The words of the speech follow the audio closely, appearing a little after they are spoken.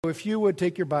If you would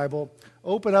take your Bible,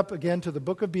 open up again to the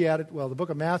book of the book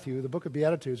of Matthew, the book of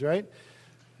Beatitudes, right?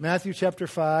 Matthew chapter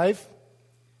 5,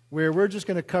 where we're just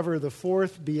going to cover the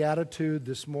fourth Beatitude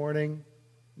this morning.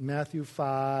 Matthew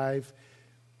 5.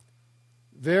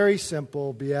 Very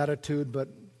simple Beatitude, but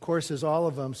of course, as all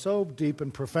of them, so deep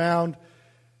and profound.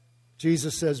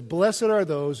 Jesus says, "Blessed are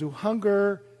those who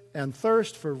hunger and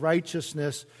thirst for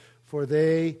righteousness, for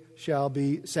they shall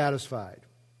be satisfied."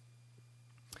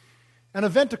 An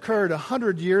event occurred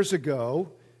 100 years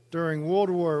ago during World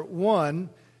War I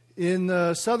in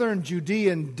the southern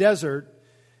Judean desert,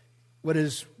 what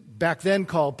is back then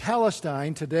called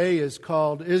Palestine, today is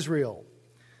called Israel.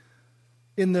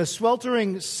 In the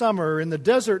sweltering summer in the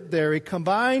desert there, a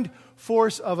combined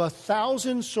force of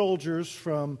 1,000 soldiers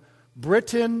from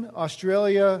Britain,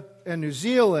 Australia, and New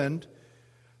Zealand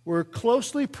were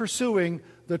closely pursuing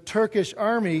the Turkish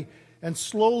army and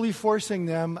slowly forcing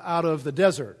them out of the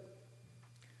desert.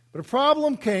 But a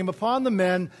problem came upon the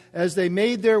men as they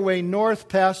made their way north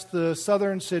past the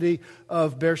southern city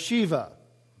of Beersheba.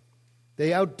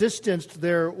 They outdistanced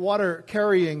their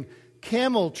water-carrying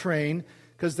camel train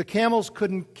because the camels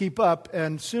couldn't keep up,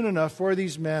 and soon enough for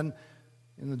these men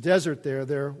in the desert there,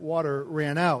 their water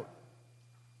ran out.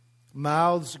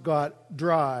 Mouths got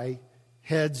dry,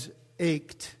 heads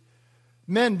ached.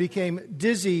 Men became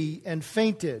dizzy and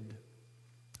fainted.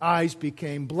 Eyes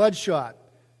became bloodshot.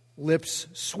 Lips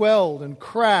swelled and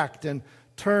cracked and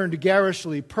turned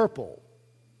garishly purple.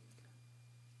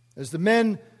 As the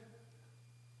men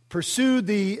pursued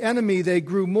the enemy, they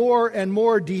grew more and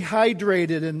more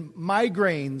dehydrated, and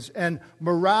migraines and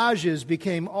mirages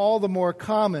became all the more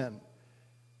common.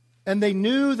 And they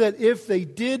knew that if they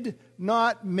did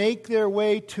not make their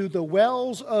way to the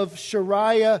wells of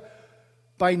Sharia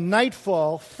by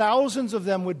nightfall, thousands of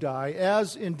them would die,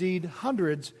 as indeed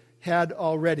hundreds had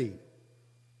already.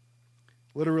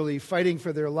 Literally fighting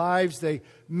for their lives, they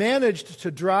managed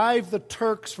to drive the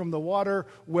Turks from the water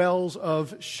wells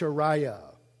of Sharia.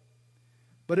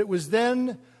 But it was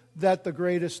then that the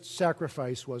greatest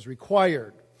sacrifice was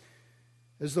required.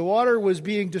 As the water was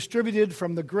being distributed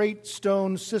from the great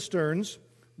stone cisterns,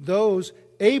 those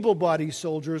able-bodied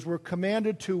soldiers were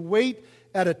commanded to wait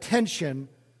at attention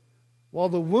while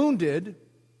the wounded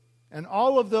and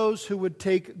all of those who would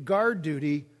take guard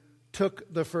duty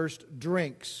took the first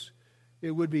drinks.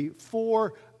 It would be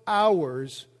 4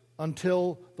 hours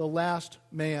until the last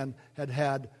man had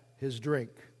had his drink.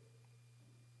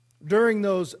 During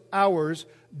those hours,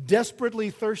 desperately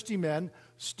thirsty men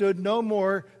stood no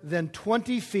more than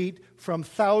 20 feet from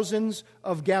thousands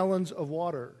of gallons of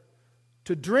water,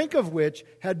 to drink of which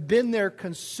had been their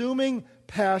consuming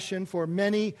passion for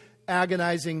many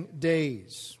agonizing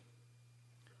days.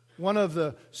 One of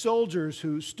the soldiers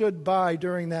who stood by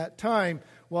during that time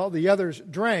while the others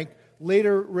drank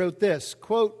later wrote this,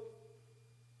 quote,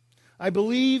 "I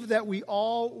believe that we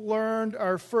all learned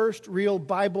our first real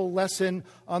Bible lesson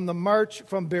on the march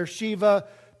from Beersheba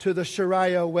to the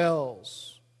Sharia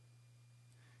wells.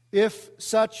 If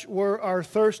such were our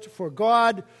thirst for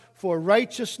God, for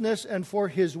righteousness, and for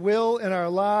His will in our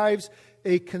lives,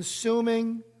 a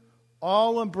consuming,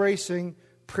 all-embracing,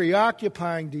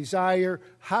 preoccupying desire,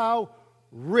 how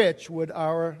rich would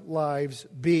our lives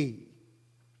be?"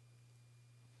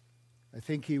 I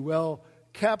think he well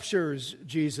captures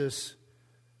Jesus'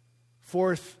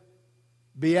 fourth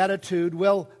beatitude,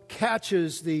 well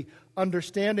catches the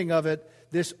understanding of it,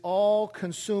 this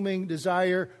all-consuming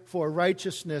desire for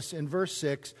righteousness in verse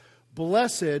 6.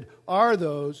 "Blessed are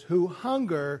those who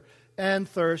hunger and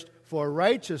thirst for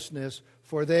righteousness,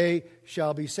 for they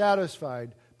shall be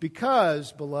satisfied."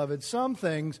 Because, beloved, some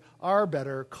things are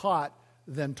better caught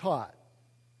than taught.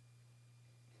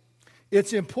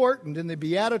 It's important in the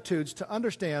Beatitudes to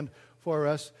understand for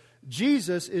us,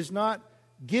 Jesus is not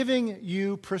giving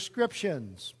you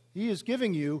prescriptions. He is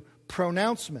giving you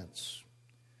pronouncements.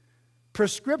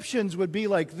 Prescriptions would be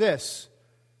like this: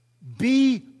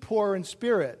 be poor in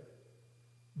spirit,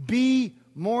 be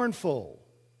mournful,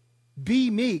 be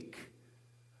meek,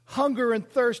 hunger and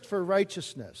thirst for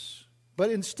righteousness.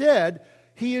 But instead,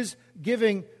 he is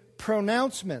giving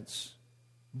pronouncements.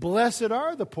 Blessed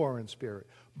are the poor in spirit.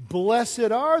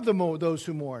 Blessed are those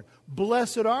who mourn.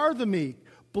 Blessed are the meek.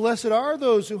 Blessed are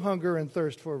those who hunger and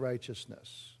thirst for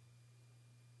righteousness.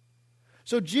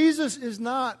 So Jesus is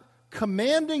not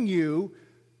commanding you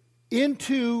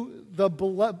into the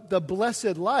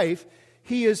blessed life.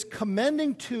 He is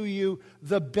commending to you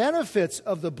the benefits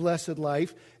of the blessed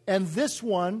life. And this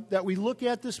one that we look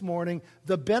at this morning,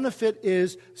 the benefit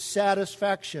is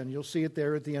satisfaction. You'll see it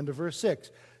there at the end of verse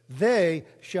 6. They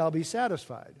shall be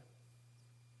satisfied.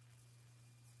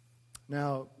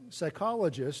 Now,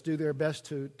 psychologists do their best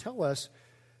to tell us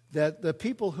that the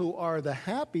people who are the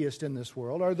happiest in this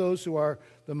world are those who are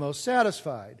the most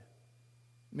satisfied.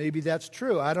 Maybe that's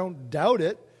true. I don't doubt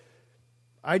it.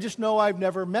 I just know I've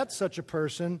never met such a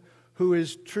person who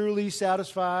is truly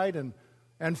satisfied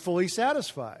and fully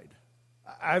satisfied.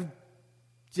 I've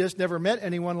just never met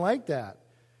anyone like that.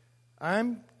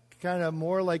 I'm kind of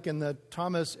more like in the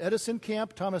Thomas Edison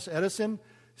camp. Thomas Edison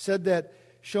said that,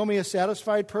 show me a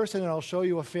satisfied person and I'll show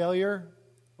you a failure.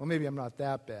 Well, maybe I'm not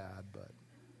that bad, but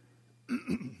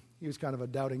he was kind of a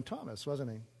doubting Thomas,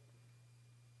 wasn't he?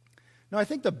 Now, I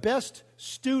think the best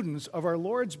students of our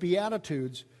Lord's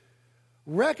Beatitudes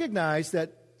recognize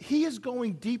that he is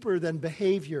going deeper than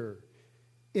behavior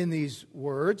in these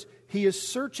words. He is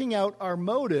searching out our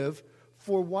motive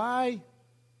for why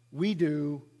we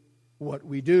do what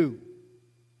we do.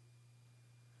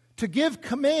 To give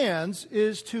commands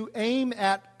is to aim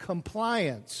at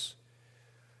compliance.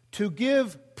 To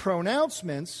give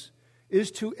pronouncements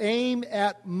is to aim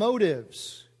at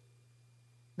motives.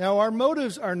 Now, our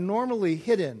motives are normally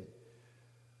hidden.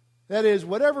 That is,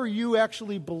 whatever you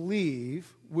actually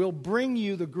believe will bring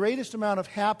you the greatest amount of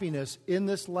happiness in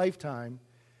this lifetime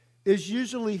is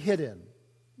usually hidden.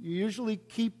 You usually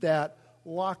keep that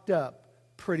locked up,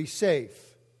 pretty safe,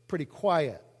 pretty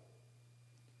quiet.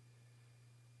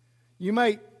 You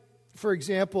might, for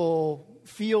example,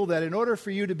 feel that in order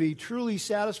for you to be truly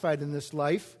satisfied in this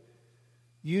life,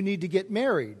 you need to get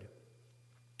married,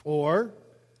 or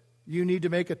you need to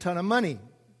make a ton of money,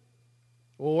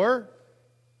 or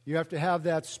you have to have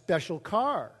that special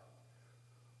car,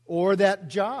 or that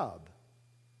job,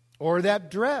 or that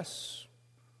dress,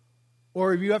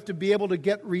 or you have to be able to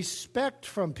get respect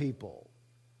from people.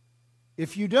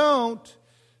 If you don't,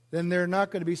 then they're not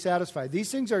going to be satisfied.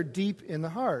 These things are deep in the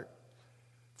heart.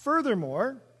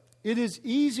 Furthermore, it is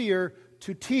easier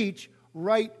to teach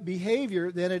right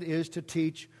behavior than it is to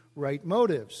teach right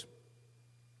motives.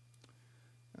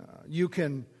 You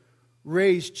can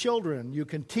raise children. You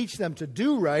can teach them to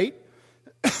do right.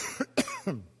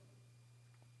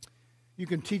 You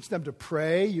can teach them to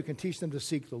pray. You can teach them to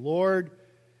seek the Lord.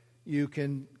 You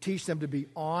can teach them to be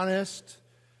honest.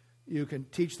 You can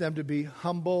teach them to be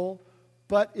humble.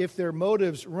 But if their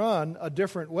motives run a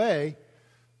different way,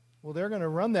 well, they're going to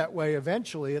run that way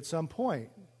eventually at some point.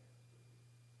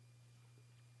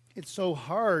 It's so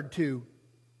hard to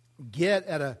get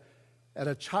at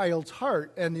a child's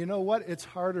heart. And you know what? It's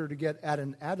harder to get at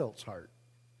an adult's heart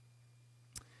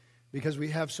because we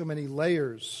have so many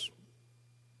layers.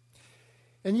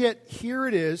 And yet, here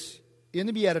it is in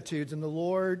the Beatitudes, and the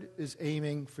Lord is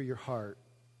aiming for your heart.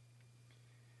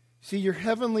 See, your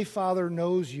Heavenly Father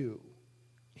knows you.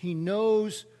 He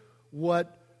knows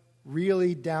what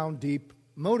really down deep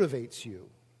motivates you.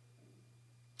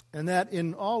 And that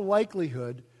in all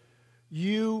likelihood,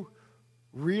 you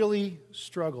really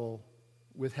struggle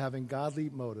with having godly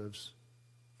motives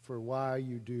for why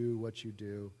you do what you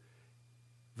do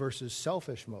versus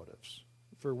selfish motives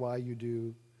for why you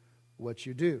do what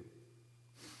you do.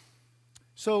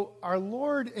 So our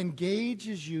Lord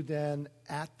engages you then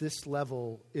at this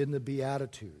level in the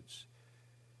Beatitudes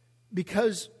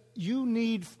because you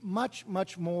need much,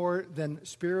 much more than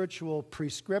spiritual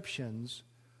prescriptions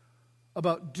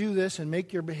about do this and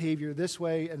make your behavior this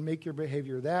way and make your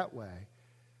behavior that way.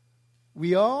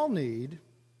 We all need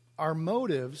our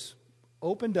motives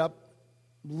opened up,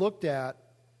 looked at,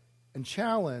 and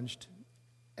challenged,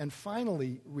 and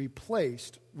finally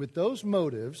replaced with those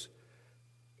motives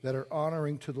that are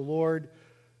honoring to the Lord,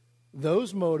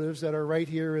 those motives that are right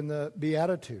here in the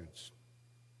Beatitudes.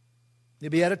 The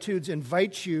Beatitudes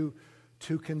invite you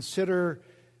to consider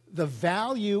the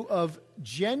value of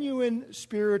genuine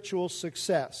spiritual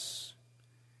success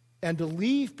and to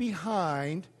leave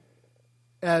behind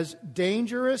as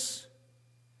dangerous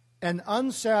and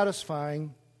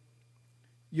unsatisfying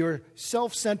your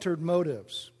self-centered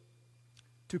motives.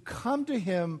 To come to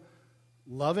Him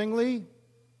lovingly,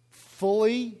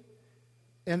 fully,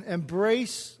 and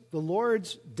embrace the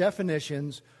Lord's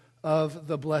definitions of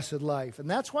the blessed life. And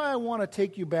that's why I want to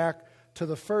take you back to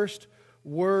the first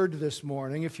word this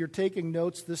morning. If you're taking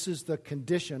notes, this is the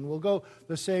condition. We'll go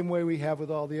the same way we have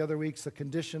with all the other weeks, the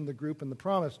condition, the group, and the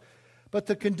promise. But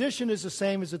the condition is the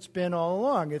same as it's been all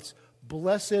along. It's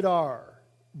blessed are.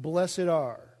 Blessed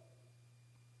are.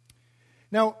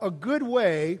 Now, a good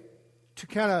way to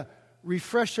kind of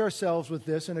refresh ourselves with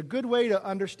this, and a good way to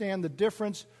understand the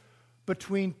difference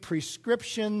between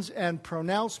prescriptions and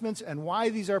pronouncements and why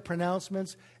these are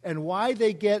pronouncements and why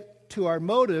they get to our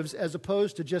motives as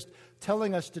opposed to just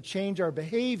telling us to change our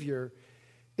behavior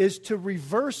is to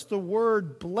reverse the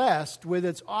word blessed with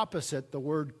its opposite, the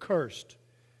word cursed.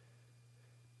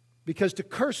 Because to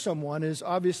curse someone is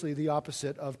obviously the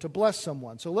opposite of to bless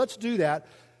someone. So let's do that.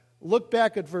 Look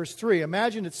back at verse 3.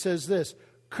 Imagine it says this: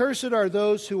 "Cursed are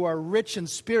those who are rich in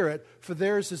spirit, for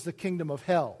theirs is the kingdom of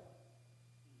hell."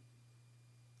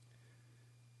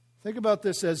 Think about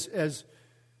this as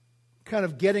kind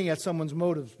of getting at someone's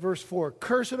motives. Verse 4,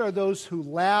 "Cursed are those who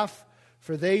laugh,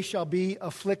 for they shall be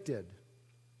afflicted."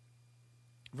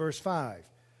 Verse 5,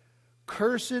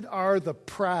 "Cursed are the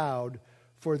proud,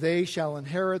 for they shall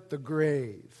inherit the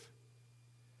grave."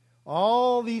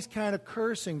 All these kind of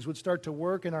cursings would start to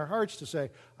work in our hearts to say,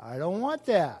 I don't want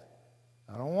that.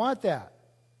 I don't want that.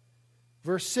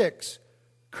 Verse 6,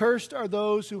 "Cursed are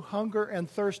those who hunger and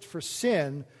thirst for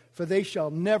sin, for they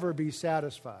shall never be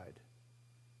satisfied."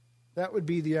 That would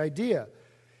be the idea.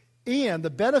 And the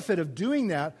benefit of doing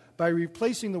that by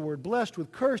replacing the word blessed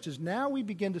with cursed is now we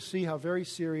begin to see how very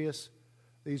serious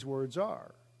these words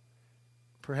are.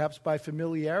 Perhaps by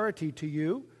familiarity to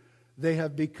you, they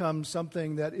have become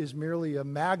something that is merely a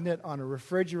magnet on a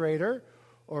refrigerator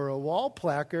or a wall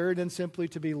placard and simply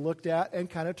to be looked at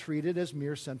and kind of treated as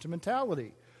mere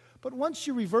sentimentality. But once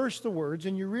you reverse the words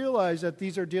and you realize that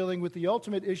these are dealing with the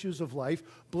ultimate issues of life,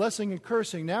 blessing and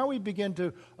cursing, now we begin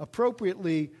to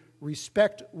appropriately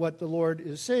respect what the Lord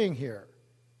is saying here.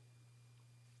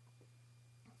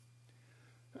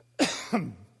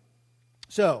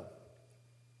 So,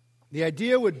 the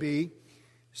idea would be,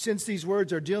 since these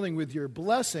words are dealing with your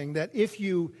blessing, that if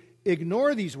you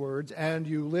ignore these words and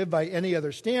you live by any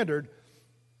other standard,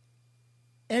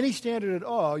 any standard at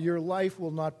all, your life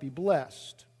will not be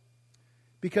blessed.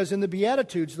 Because in the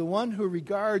Beatitudes, the one who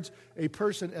regards a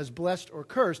person as blessed or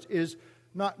cursed is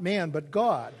not man, but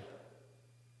God.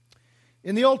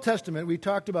 In the Old Testament, we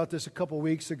talked about this a couple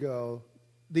weeks ago.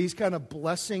 These kind of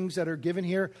blessings that are given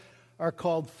here are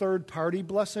called third-party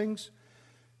blessings.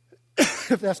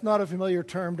 If that's not a familiar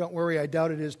term, don't worry, I doubt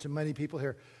it is to many people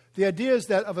here. The idea is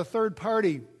that of a third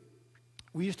party,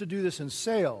 we used to do this in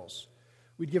sales.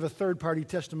 We'd give a third-party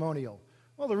testimonial.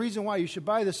 Well, the reason why you should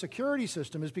buy the security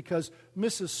system is because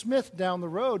Mrs. Smith down the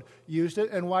road used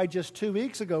it, and why just 2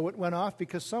 weeks ago it went off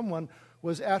because someone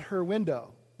was at her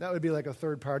window. That would be like a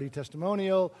third-party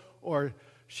testimonial, or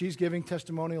she's giving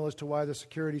testimonial as to why the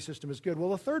security system is good.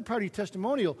 Well, a third-party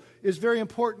testimonial is very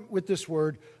important with this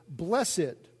word,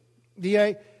 blessed.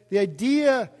 The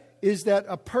idea is that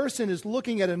a person is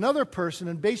looking at another person,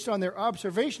 and based on their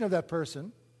observation of that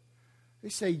person, they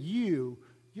say, you're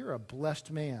a blessed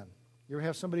man. You ever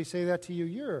have somebody say that to you?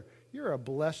 You're a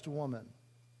blessed woman.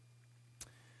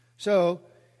 So,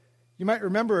 you might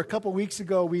remember a couple weeks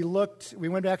ago we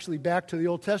went actually back to the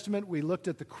Old Testament. We looked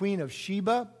at the Queen of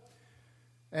Sheba,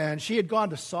 and she had gone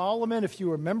to Solomon, if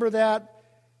you remember that.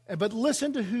 But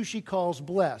listen to who she calls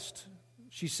blessed.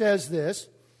 She says this: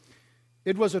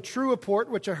 "It was a true report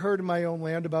which I heard in my own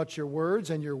land about your words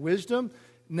and your wisdom.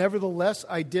 Nevertheless,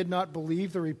 I did not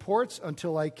believe the reports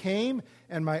until I came,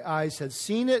 and my eyes had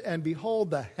seen it. And behold,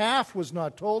 the half was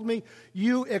not told me.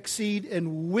 You exceed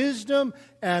in wisdom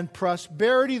and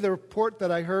prosperity." The report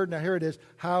that I heard, now here it is: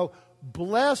 "How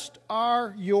blessed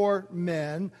are your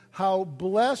men, how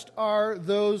blessed are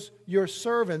those your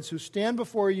servants who stand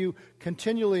before you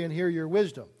continually and hear your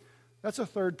wisdom." That's a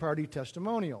third-party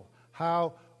testimonial.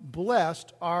 How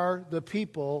blessed are the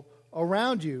people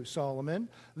around you, Solomon.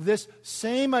 This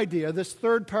same idea, this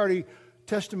third-party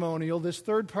testimonial, this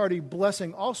third-party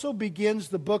blessing also begins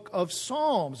the book of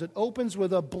Psalms. It opens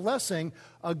with a blessing,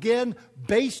 again,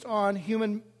 based on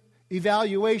human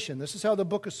evaluation. This is how the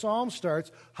book of Psalms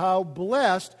starts. "How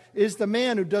blessed is the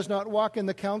man who does not walk in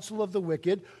the counsel of the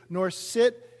wicked, nor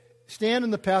stand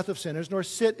in the path of sinners, nor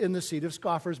sit in the seat of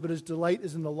scoffers, but his delight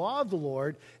is in the law of the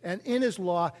Lord, and in his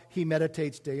law he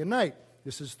meditates day and night."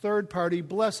 This is third-party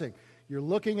blessing. You're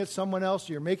looking at someone else,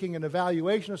 you're making an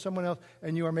evaluation of someone else,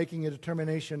 and you are making a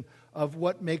determination of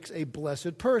what makes a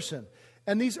blessed person.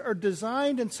 And these are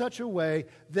designed in such a way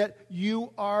that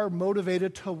you are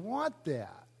motivated to want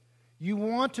that. You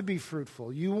want to be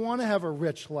fruitful. You want to have a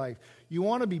rich life. You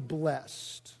want to be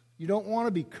blessed. You don't want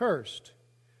to be cursed.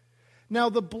 Now,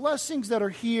 the blessings that are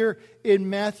here in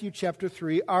Matthew chapter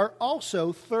 3 are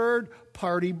also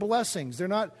third-party blessings. They're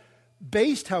not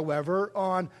based, however,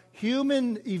 on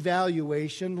human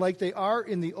evaluation like they are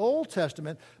in the Old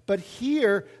Testament, but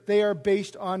here they are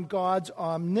based on God's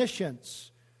omniscience.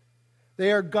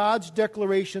 They are God's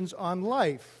declarations on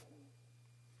life.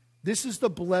 This is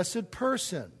the blessed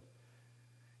person.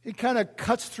 It kind of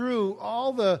cuts through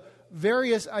all the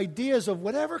various ideas of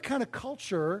whatever kind of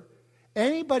culture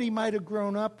anybody might have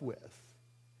grown up with.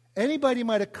 Anybody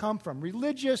might have come from.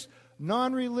 Religious,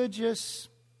 non-religious,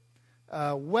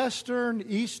 Western,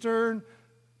 Eastern,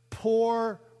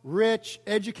 poor, rich,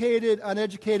 educated,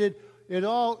 uneducated. It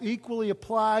all equally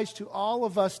applies to all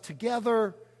of us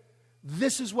together.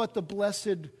 This is what the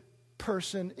blessed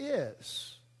person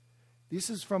is. This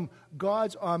is from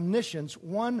God's omniscience.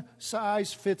 One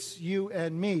size fits you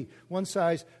and me. One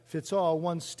size fits all.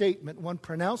 One statement, one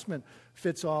pronouncement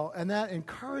fits all. And that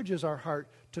encourages our heart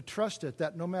to trust it,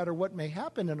 that no matter what may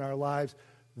happen in our lives,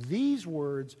 these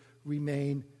words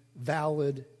remain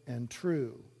valid and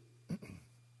true.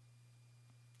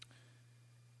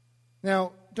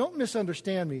 Now, don't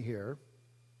misunderstand me here.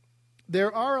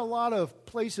 There are a lot of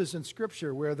places in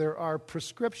Scripture where there are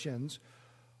prescriptions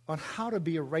on how to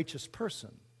be a righteous person.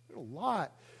 There's a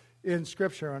lot in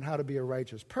Scripture on how to be a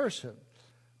righteous person.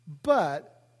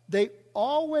 But they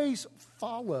always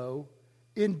follow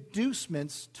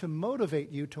inducements to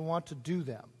motivate you to want to do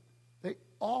them. They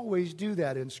always do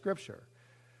that in Scripture.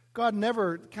 God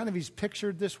never, he's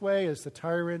pictured this way as the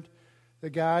tyrant, the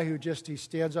guy who he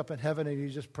stands up in heaven and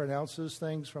he just pronounces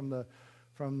things from the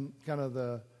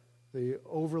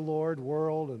overlord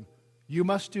world, and you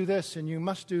must do this and you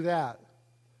must do that.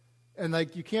 And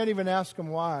you can't even ask him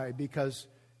why, because,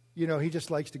 he just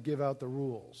likes to give out the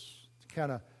rules. It's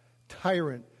kind of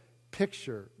tyrant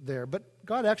picture there. But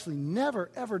God actually never,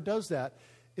 ever does that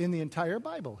in the entire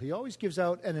Bible. He always gives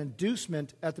out an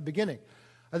inducement at the beginning.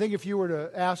 I think if you were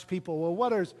to ask people, well,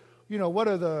 what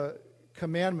are the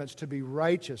commandments to be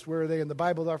righteous? Where are they in the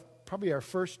Bible? They're probably our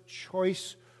first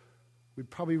choice. We'd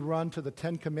probably run to the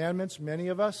Ten Commandments, many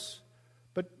of us.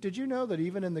 But did you know that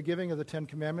even in the giving of the Ten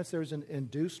Commandments, there's an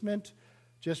inducement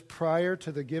just prior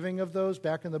to the giving of those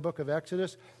back in the book of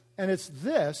Exodus? And it's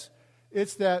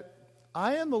that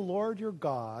I am the Lord your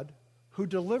God who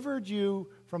delivered you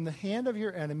from the hand of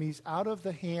your enemies, out of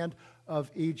the hand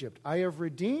of Egypt. I have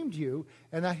redeemed you,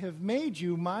 and I have made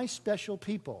you my special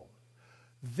people.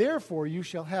 Therefore, you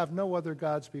shall have no other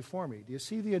gods before me. Do you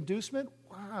see the inducement?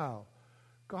 Wow.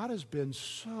 God has been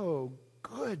so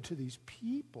good to these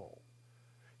people.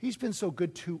 He's been so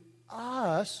good to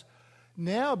us.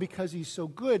 Now, because he's so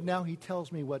good, now he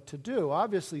tells me what to do.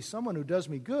 Obviously, someone who does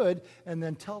me good and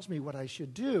then tells me what I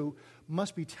should do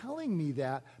must be telling me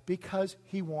that because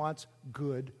he wants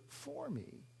good for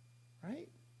me. Right?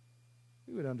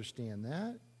 We would understand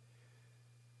that.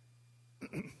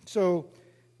 So,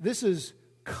 this is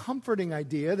comforting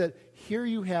idea that here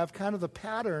you have kind of the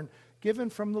pattern given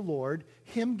from the Lord,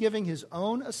 him giving his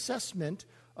own assessment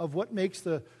of what makes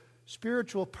the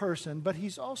spiritual person, but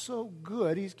he's also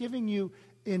good. He's giving you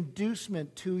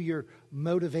inducement to your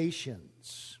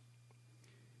motivations.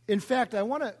 In fact, I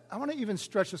want to even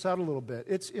stretch this out a little bit.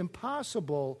 It's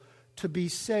impossible to be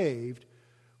saved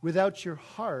without your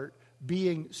heart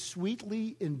being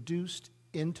sweetly induced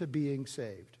into being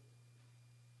saved.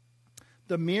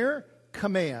 The mere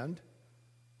command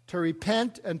to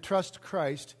repent and trust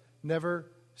Christ never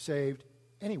saved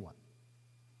anyone.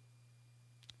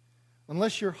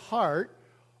 Unless your heart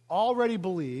already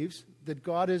believes that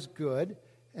God is good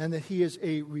and that he is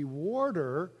a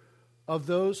rewarder of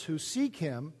those who seek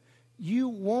him, you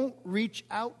won't reach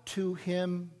out to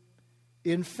him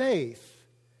in faith.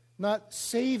 Not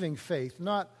saving faith,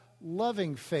 not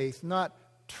loving faith, not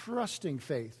trusting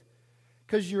faith.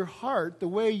 Because your heart, the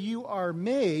way you are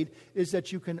made, is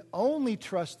that you can only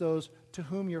trust those to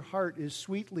whom your heart is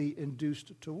sweetly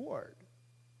induced toward.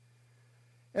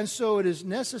 And so it is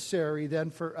necessary then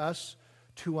for us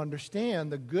to understand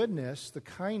the goodness, the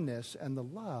kindness, and the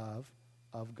love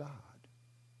of God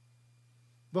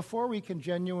before we can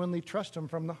genuinely trust him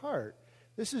from the heart.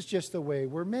 This is just the way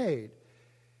we're made.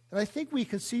 And I think we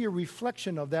can see a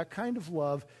reflection of that kind of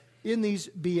love in these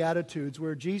Beatitudes,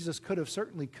 where Jesus could have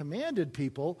certainly commanded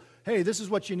people, hey, this is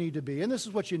what you need to be, and this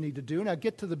is what you need to do. Now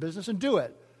get to the business and do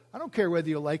it. I don't care whether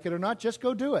you like it or not, just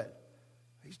go do it.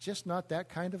 He's just not that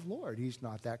kind of Lord. He's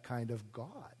not that kind of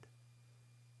God.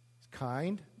 He's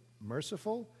kind,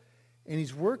 merciful, and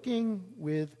he's working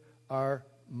with our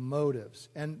motives.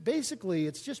 And basically,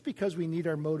 it's just because we need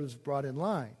our motives brought in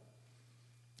line.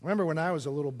 I remember when I was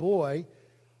a little boy,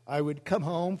 I would come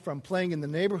home from playing in the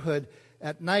neighborhood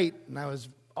at night, and I was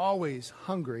always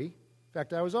hungry. In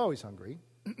fact, I was always hungry.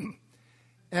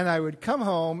 And I would come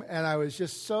home, and I was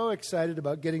just so excited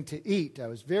about getting to eat. I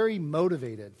was very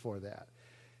motivated for that.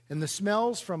 And the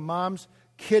smells from Mom's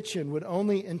kitchen would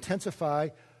only intensify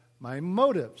my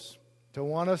motives to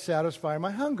want to satisfy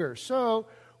my hunger. So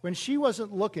when she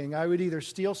wasn't looking, I would either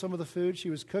steal some of the food she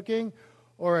was cooking,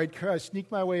 or I'd sneak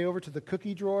my way over to the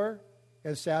cookie drawer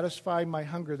and satisfy my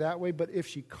hunger that way. But if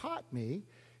she caught me,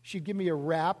 she'd give me a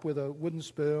rap with a wooden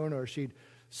spoon, or she'd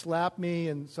slap me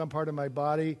in some part of my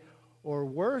body, or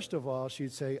worst of all,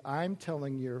 she'd say, I'm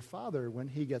telling your father when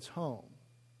he gets home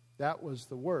That was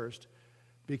the worst,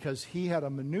 because he had a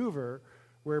maneuver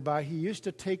whereby he used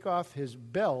to take off his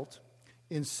belt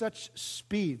in such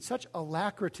speed, such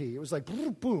alacrity. It was like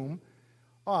boom, boom,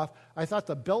 off. I thought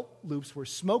the belt loops were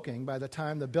smoking by the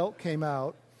time the belt came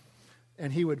out,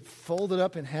 and he would fold it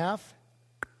up in half,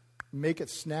 make it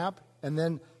snap, and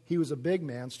then he was a big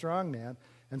man, strong man,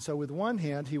 and so with one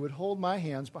hand he would hold my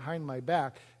hands behind my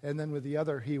back, and then with the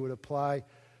other he would apply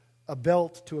a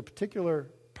belt to a particular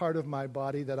part of my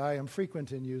body that I am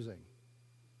frequent in using.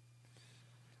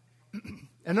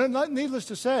 And then, needless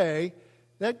to say,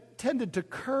 that tended to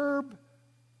curb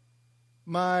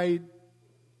my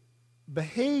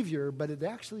behavior, but it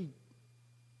actually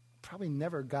probably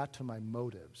never got to my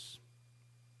motives.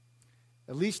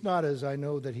 At least not as I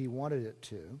know that he wanted it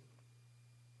to.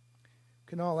 We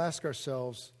can all ask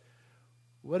ourselves,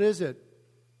 what is it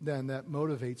then that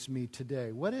motivates me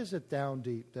today? What is it down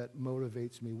deep that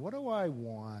motivates me? What do I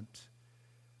want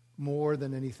more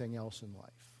than anything else in life?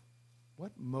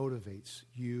 What motivates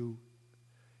you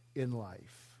in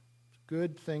life? It's a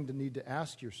good thing to need to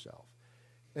ask yourself.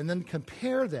 And then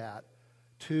compare that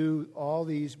to all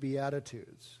these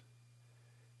Beatitudes.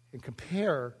 And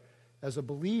compare, as a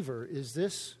believer, is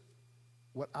this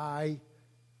what I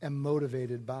am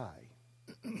motivated by?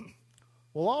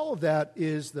 Well, all of that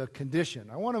is the condition.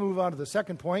 I want to move on to the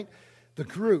second point, the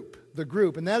group.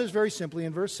 And that is very simply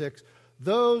in verse 6,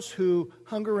 those who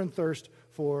hunger and thirst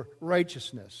for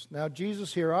righteousness. Now,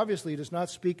 Jesus here obviously does not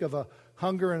speak of a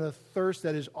hunger and a thirst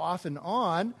that is off and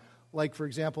on, like, for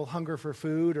example, hunger for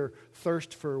food or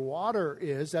thirst for water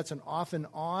is. That's an off and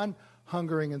on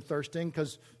hungering and thirsting,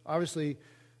 because obviously,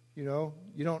 you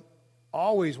don't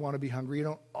always want to be hungry. You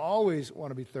don't always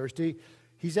want to be thirsty.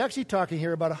 He's actually talking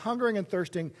here about a hungering and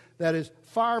thirsting that is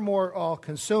far more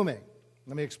all-consuming.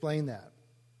 Let me explain that.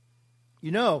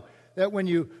 You know that when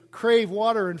you crave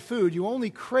water and food, you only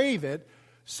crave it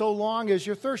so long as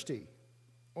you're thirsty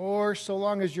or so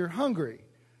long as you're hungry.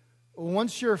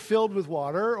 Once you're filled with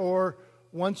water or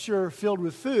once you're filled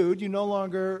with food, you no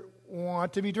longer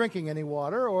want to be drinking any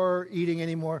water or eating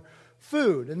any more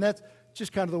food. And that's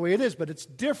just kind of the way it is, but it's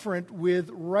different with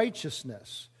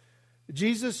righteousness.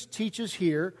 Jesus teaches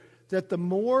here that the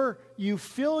more you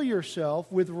fill yourself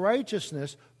with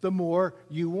righteousness, the more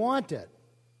you want it.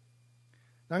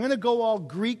 Now, I'm going to go all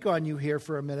Greek on you here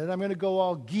for a minute. I'm going to go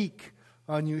all geek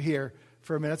on you here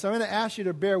for a minute. So I'm going to ask you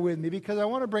to bear with me, because I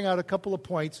want to bring out a couple of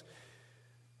points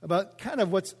about kind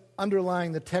of what's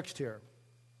underlying the text here.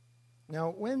 Now,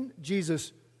 when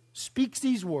Jesus speaks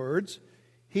these words,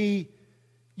 he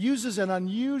uses an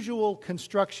unusual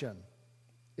construction.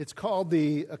 It's called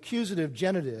the accusative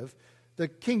genitive. The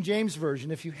King James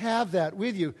Version, if you have that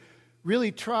with you,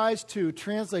 really tries to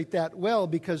translate that well,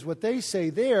 because what they say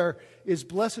there is,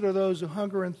 blessed are those who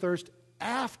hunger and thirst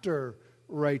after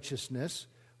righteousness,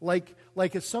 like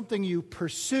it's something you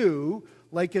pursue,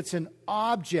 like it's an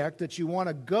object that you want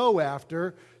to go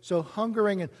after. So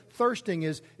hungering and thirsting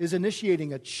is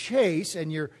initiating a chase,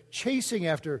 and you're chasing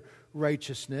after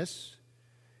righteousness.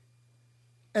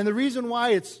 And the reason why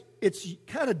it's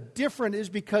kind of different is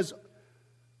because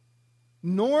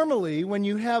normally when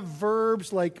you have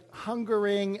verbs like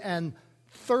hungering and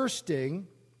thirsting,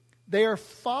 they are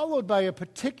followed by a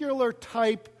particular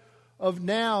type of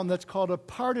noun that's called a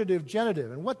partitive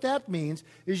genitive. And what that means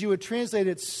is you would translate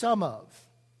it some of.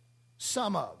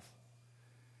 Some of.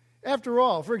 After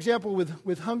all, for example,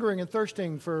 with hungering and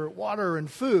thirsting for water and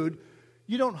food,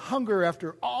 you don't hunger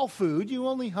after all food, you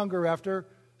only hunger after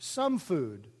some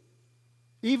food.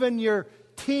 Even your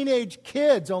teenage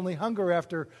kids only hunger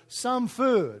after some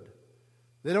food.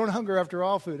 They don't hunger after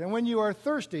all food. And when you are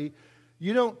thirsty,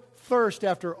 you don't thirst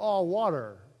after all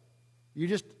water. You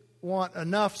just want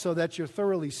enough so that you're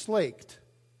thoroughly slaked.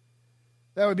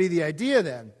 That would be the idea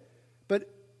then. But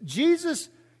Jesus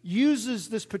uses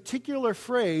this particular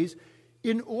phrase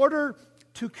in order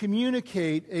to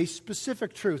communicate a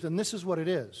specific truth, and this is what it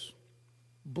is.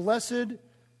 Blessed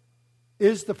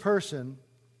is the person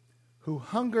who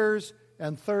hungers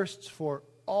and thirsts for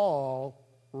all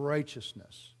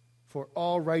righteousness. For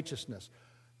all righteousness.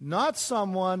 Not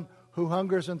someone who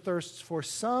hungers and thirsts for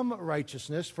some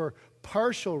righteousness, for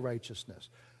partial righteousness.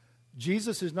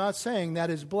 Jesus is not saying that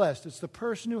is blessed. It's the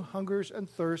person who hungers and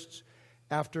thirsts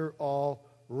after all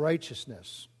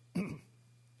righteousness.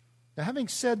 Now, having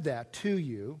said that to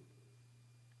you,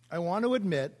 I want to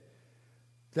admit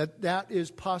that that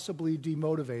is possibly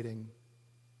demotivating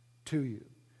to you.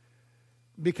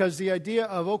 Because the idea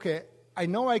of, okay, I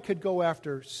know I could go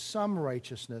after some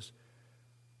righteousness.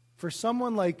 For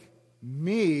someone like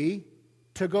me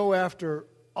to go after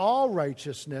all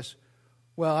righteousness,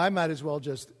 well, I might as well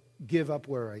just give up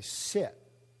where I sit.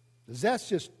 That's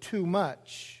just too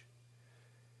much.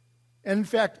 And in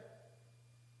fact,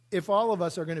 if all of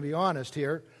us are going to be honest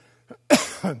here,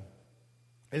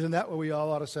 isn't that what we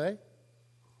all ought to say?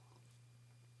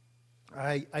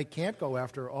 I can't go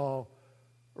after all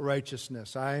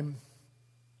righteousness. I'm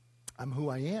who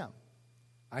I am.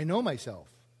 I know myself.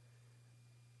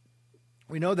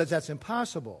 We know that that's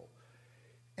impossible.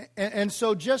 And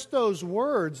so just those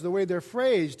words, the way they're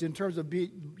phrased in terms of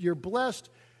you're blessed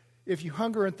if you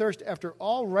hunger and thirst after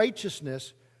all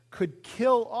righteousness, could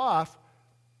kill off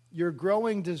your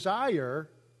growing desire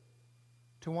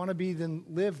to want to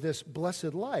live this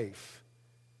blessed life.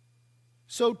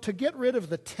 So to get rid of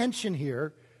the tension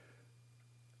here,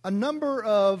 a number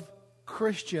of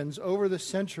Christians over the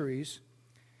centuries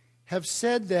have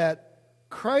said that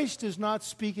Christ is not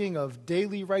speaking of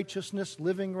daily righteousness,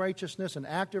 living righteousness, and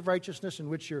active righteousness in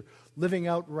which you're living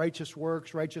out righteous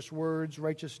works, righteous words,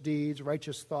 righteous deeds,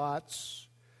 righteous thoughts.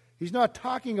 He's not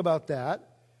talking about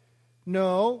that.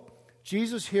 No,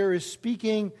 Jesus here is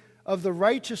speaking of the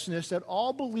righteousness that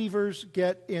all believers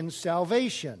get in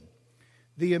salvation.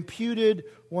 The imputed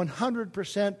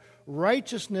 100%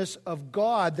 righteousness of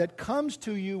God that comes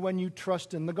to you when you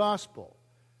trust in the gospel.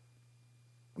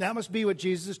 That must be what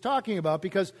Jesus is talking about,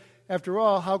 because after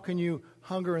all, how can you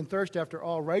hunger and thirst after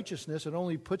all righteousness? It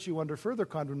only puts you under further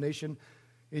condemnation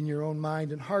in your own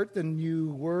mind and heart than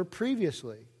you were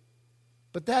previously.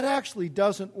 But that actually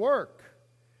doesn't work,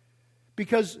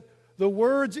 because the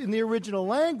words in the original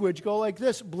language go like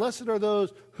this: blessed are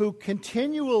those who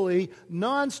continually,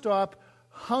 nonstop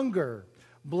hunger.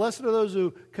 Blessed are those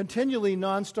who continually,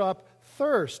 nonstop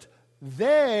thirst.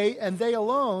 They, and they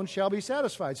alone, shall be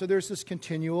satisfied. So there's this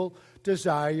continual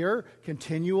desire,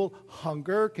 continual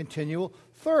hunger, continual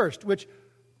thirst, which,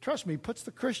 trust me, puts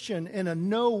the Christian in a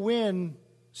no-win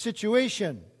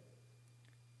situation.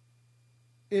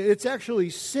 It's actually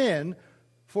sin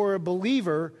for a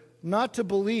believer not to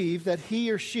believe that he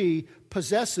or she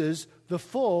possesses the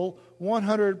full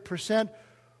 100%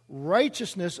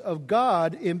 righteousness of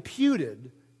God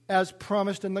imputed as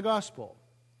promised in the gospel.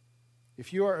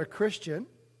 If you are a Christian,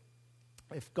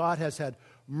 if God has had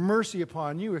mercy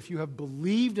upon you, if you have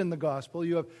believed in the gospel,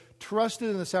 you have trusted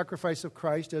in the sacrifice of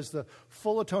Christ as the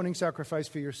full atoning sacrifice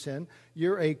for your sin,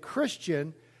 you're a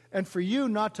Christian, and for you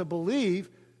not to believe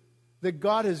that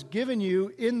God has given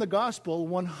you in the gospel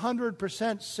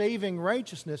 100% saving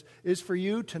righteousness is for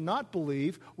you to not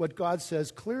believe what God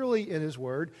says clearly in His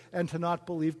Word, and to not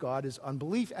believe God is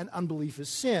unbelief, and unbelief is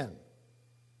sin.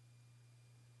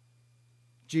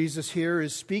 Jesus here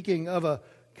is speaking of a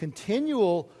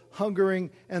continual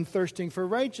hungering and thirsting for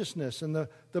righteousness. And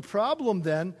the problem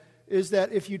then is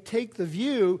that if you take the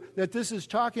view that this is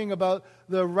talking about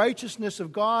the righteousness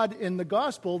of God in the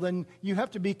gospel, then you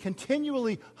have to be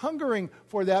continually hungering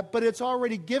for that, but it's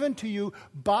already given to you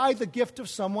by the gift of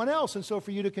someone else. And so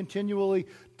for you to continually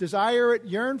desire it,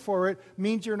 yearn for it,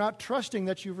 means you're not trusting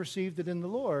that you've received it in the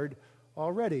Lord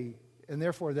already, and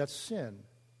therefore that's sin.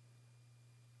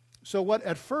 So what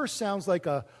at first sounds like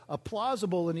a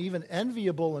plausible and even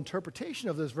enviable interpretation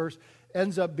of this verse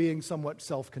ends up being somewhat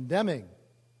self-condemning.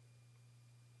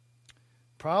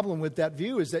 Problem with that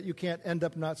view is that you can't end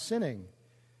up not sinning.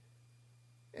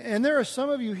 And there are some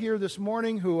of you here this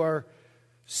morning who are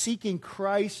seeking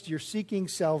Christ, you're seeking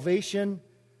salvation,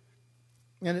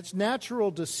 and it's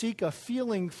natural to seek a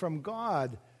feeling from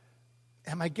God.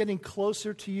 Am I getting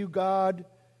closer to you, God?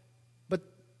 But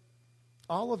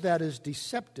all of that is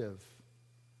deceptive.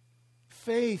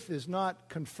 Faith is not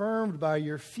confirmed by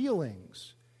your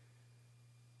feelings.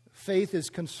 Faith is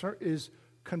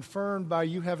confirmed by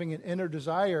you having an inner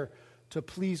desire to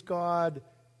please God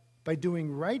by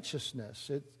doing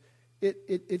righteousness.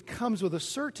 It comes with a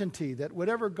certainty that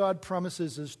whatever God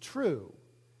promises is true,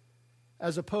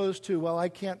 as opposed to, well, I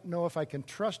can't know if I can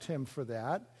trust Him for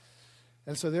that,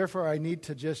 and so therefore I need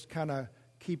to just kind of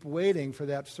keep waiting for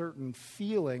that certain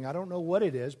feeling. I don't know what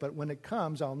it is, but when it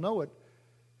comes, I'll know it,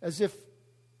 as if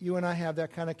you and I have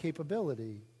that kind of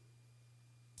capability.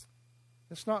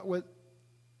 That's not what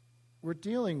we're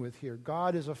dealing with here.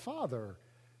 God is a father.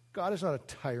 God is not a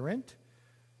tyrant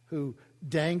who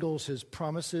dangles His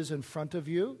promises in front of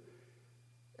you,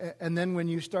 and then when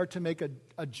you start to make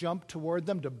a jump toward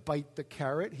them to bite the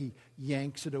carrot, He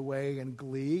yanks it away in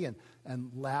glee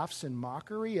and laughs in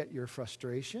mockery at your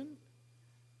frustration.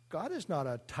 God is not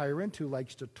a tyrant who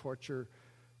likes to torture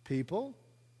people.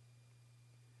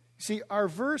 See, our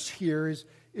verse here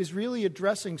is really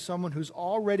addressing someone who's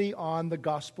already on the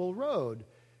gospel road.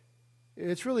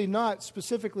 It's really not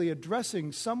specifically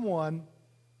addressing someone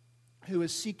who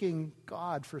is seeking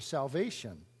God for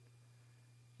salvation.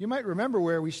 You might remember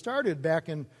where we started back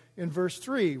in in verse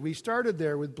 3. We started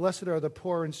there with blessed are the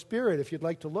poor in spirit. If you'd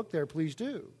like to look there, please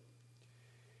do.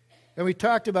 And we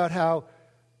talked about how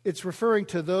it's referring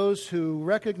to those who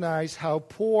recognize how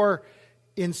poor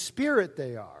in spirit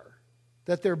they are,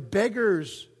 that they're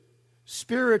beggars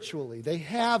spiritually. They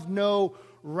have no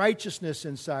righteousness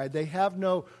inside. They have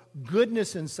no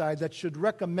goodness inside that should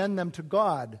recommend them to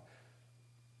God.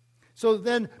 So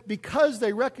then, because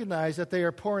they recognize that they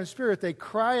are poor in spirit, they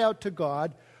cry out to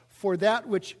God for that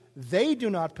which they do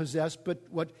not possess, but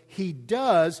what He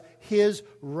does, His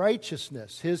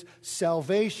righteousness, His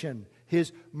salvation,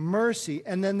 His mercy.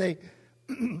 And then they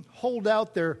hold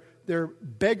out their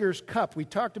beggar's cup. We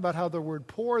talked about how the word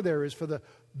poor there is for the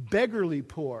beggarly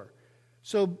poor.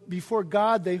 So before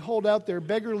God, they hold out their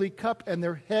beggarly cup and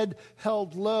their head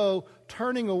held low,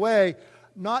 turning away,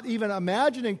 not even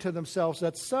imagining to themselves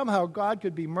that somehow God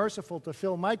could be merciful to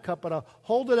fill my cup, but I'll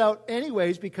hold it out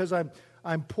anyways because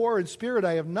I'm poor in spirit.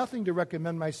 I have nothing to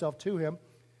recommend myself to Him.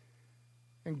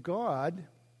 And God,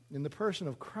 in the person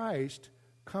of Christ,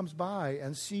 comes by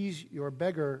and sees your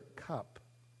beggar cup.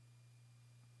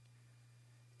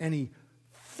 And He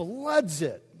floods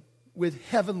it with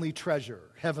heavenly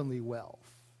treasure, heavenly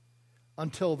wealth,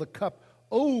 until the cup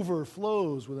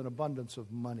overflows with an abundance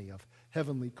of money, of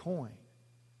heavenly coin.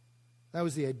 That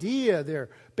was the idea there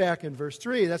back in verse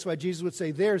 3. That's why Jesus would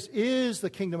say, theirs is the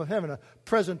kingdom of heaven, a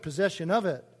present possession of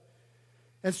it.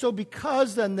 And so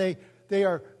because then they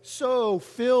are so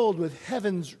filled with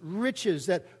heaven's riches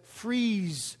that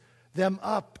frees them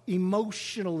up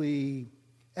emotionally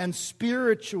and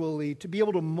spiritually to be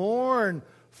able to mourn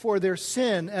for their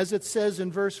sin, as it says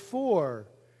in verse 4,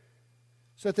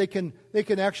 so that they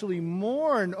can actually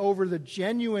mourn over the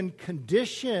genuine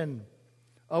condition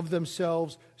of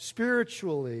themselves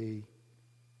spiritually.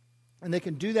 And they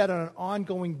can do that on an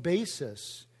ongoing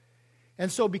basis.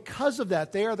 And so because of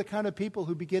that, they are the kind of people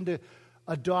who begin to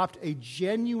adopt a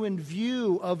genuine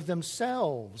view of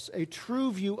themselves, a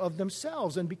true view of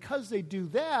themselves. And because they do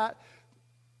that,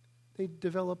 they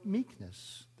develop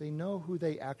meekness. They know who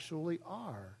they actually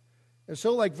are. And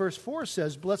so like verse 4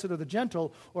 says, blessed are the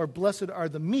gentle, or blessed are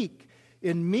the meek.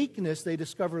 In meekness, they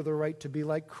discover the right to be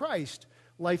like Christ.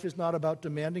 Life is not about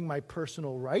demanding my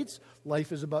personal rights.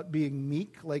 Life is about being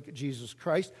meek like Jesus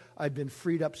Christ. I've been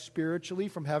freed up spiritually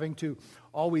from having to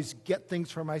always get things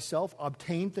for myself,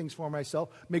 obtain things for myself,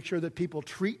 make sure that people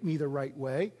treat me the right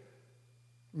way.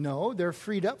 No, they're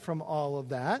freed up from all of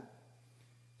that.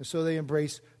 And so they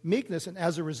embrace meekness, and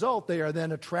as a result, they are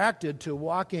then attracted to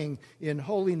walking in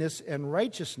holiness and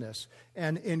righteousness,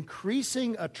 an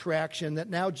increasing attraction that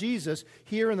now Jesus,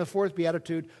 here in the fourth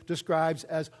beatitude, describes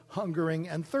as hungering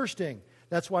and thirsting.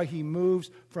 That's why He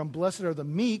moves from blessed are the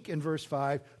meek in verse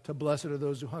 5 to blessed are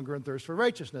those who hunger and thirst for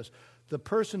righteousness. The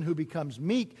person who becomes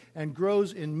meek and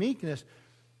grows in meekness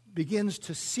begins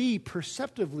to see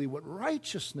perceptively what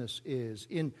righteousness is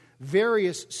in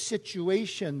various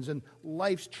situations and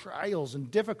life's trials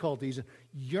and difficulties, and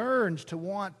yearns to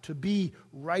want to be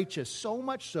righteous, so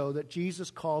much so that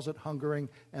Jesus calls it hungering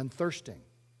and thirsting.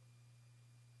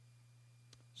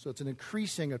 So it's an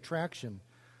increasing attraction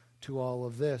to all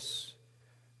of this.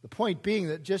 The point being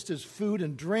that just as food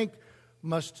and drink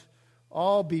must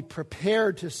all be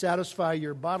prepared to satisfy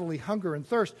your bodily hunger and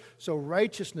thirst, so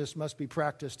righteousness must be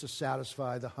practiced to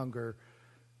satisfy the hunger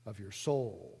of your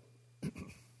soul.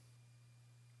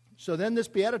 So then this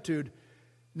beatitude,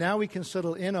 now we can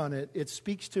settle in on it. It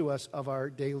speaks to us of our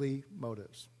daily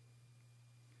motives.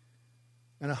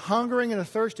 And a hungering and a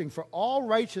thirsting for all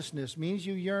righteousness means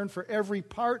you yearn for every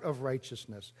part of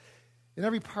righteousness in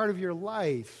every part of your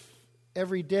life,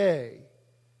 every day.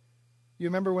 You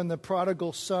remember when the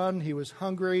prodigal son, he was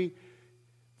hungry.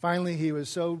 Finally, he was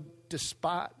so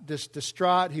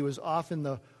distraught. He was off in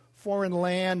the foreign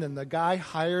land, and the guy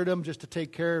hired him just to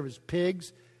take care of his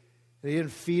pigs. And he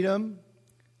didn't feed him.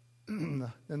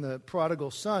 And the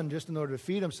prodigal son, just in order to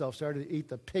feed himself, started to eat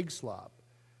the pig slop.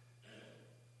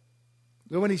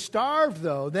 But when he starved,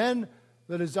 though, then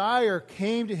the desire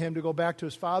came to him to go back to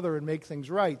his father and make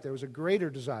things right. There was a greater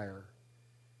desire.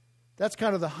 That's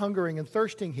kind of the hungering and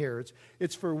thirsting here.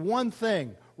 It's for one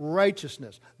thing,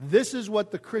 righteousness. This is what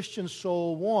the Christian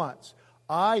soul wants.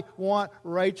 I want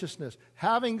righteousness.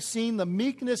 Having seen the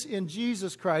meekness in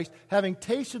Jesus Christ, having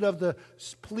tasted of the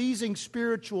pleasing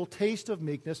spiritual taste of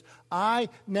meekness, I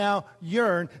now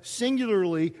yearn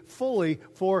singularly, fully,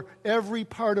 for every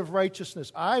part of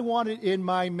righteousness. I want it in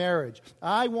my marriage.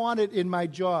 I want it in my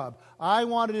job. I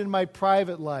want it in my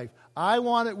private life. I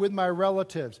want it with my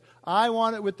relatives. I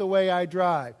want it with the way I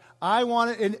drive. I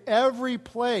want it in every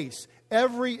place,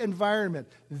 every environment.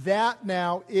 That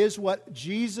now is what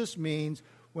Jesus means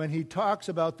when he talks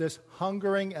about this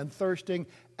hungering and thirsting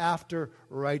after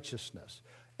righteousness.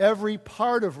 Every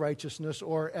part of righteousness,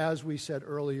 or as we said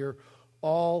earlier,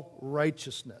 all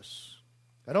righteousness.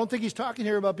 I don't think he's talking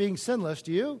here about being sinless,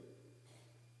 do you?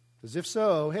 Because if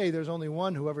so, hey, there's only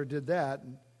one who ever did that.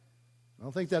 I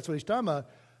don't think that's what he's talking about.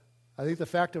 I think the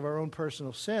fact of our own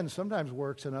personal sin sometimes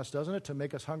works in us, doesn't it, to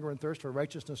make us hunger and thirst for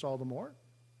righteousness all the more?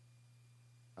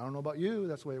 I don't know about you,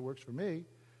 that's the way it works for me.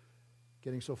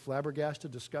 Getting so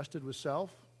flabbergasted, disgusted with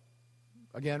self.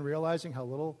 Again, realizing how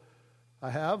little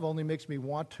I have only makes me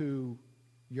want to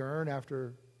yearn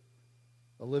after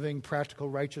a living, practical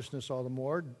righteousness all the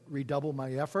more, redouble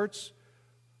my efforts,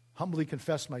 humbly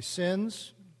confess my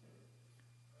sins,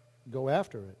 go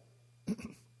after it.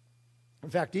 In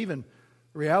fact, even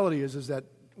the reality is that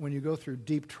when you go through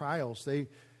deep trials, they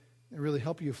really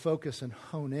help you focus and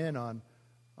hone in on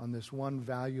this one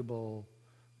valuable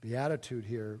beatitude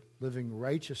here, living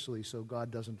righteously so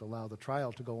God doesn't allow the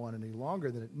trial to go on any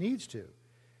longer than it needs to.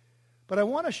 But I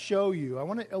want to show you, I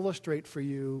want to illustrate for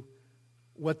you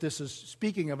what this is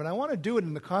speaking of, and I want to do it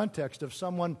in the context of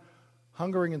someone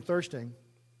hungering and thirsting,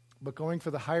 but going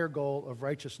for the higher goal of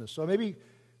righteousness. So maybe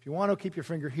if you want to keep your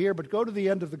finger here, but go to the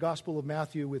end of the Gospel of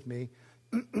Matthew with me,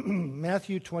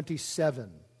 Matthew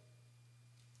 27.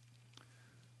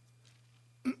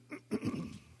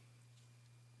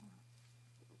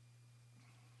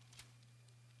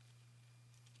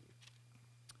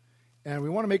 And we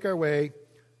want to make our way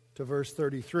to verse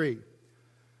 33.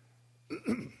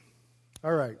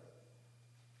 All right.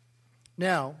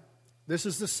 Now, this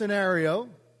is the scenario.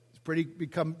 It's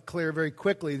become clear very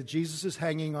quickly that Jesus is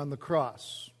hanging on the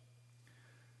cross.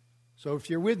 So if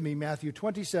you're with me, Matthew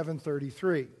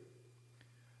 27:33.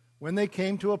 When they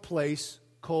came to a place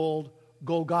called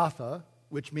Golgotha,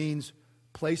 which means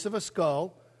place of a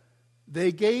skull,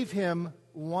 they gave him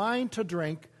wine to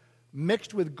drink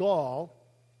mixed with gall,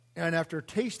 and after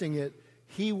tasting it,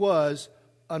 he was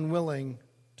unwilling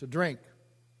to drink.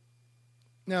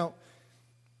 Now,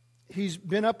 he's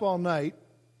been up all night.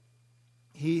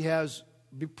 He has,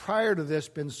 prior to this,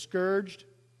 been scourged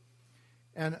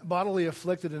and bodily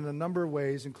afflicted in a number of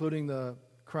ways, including the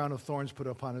crown of thorns put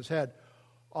upon his head,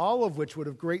 all of which would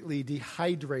have greatly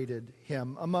dehydrated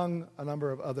him, among a number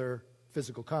of other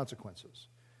physical consequences.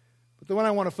 But the one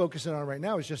I want to focus in on right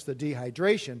now is just the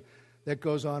dehydration that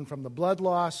goes on from the blood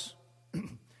loss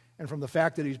and from the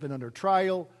fact that he's been under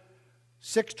trial,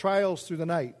 6 trials through the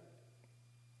night.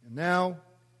 And now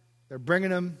they're bringing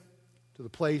him to the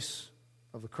place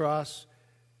of the cross,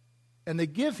 and they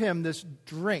give him this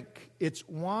drink. It's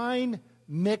wine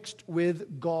mixed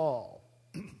with gall,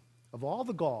 of all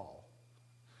the gall.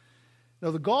 Now,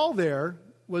 the gall there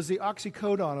was the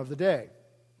oxycodone of the day.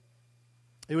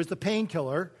 It was the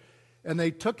painkiller, and they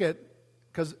took it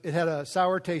because it had a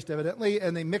sour taste, evidently,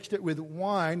 and they mixed it with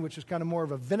wine, which is kind of more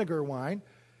of a vinegar wine,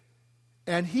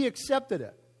 and he accepted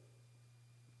it.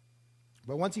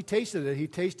 But once he tasted it, he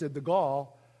tasted the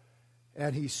gall,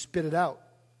 and he spit it out,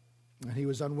 and he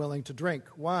was unwilling to drink.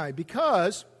 Why?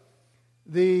 Because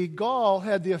the gall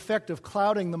had the effect of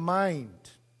clouding the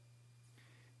mind,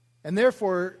 and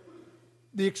therefore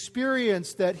the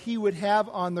experience that he would have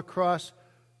on the cross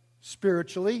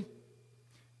spiritually,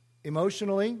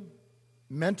 emotionally,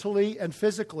 mentally, and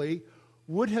physically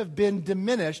would have been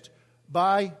diminished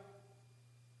by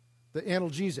the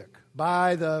analgesic,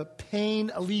 by the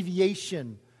pain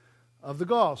alleviation of the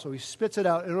gall. So he spits it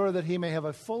out in order that he may have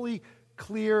a fully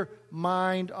clear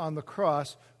mind on the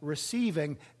cross,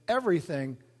 receiving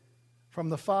everything from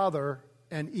the Father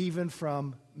and even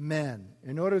from men,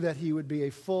 in order that he would be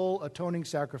a full atoning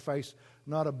sacrifice,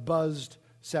 not a buzzed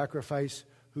sacrifice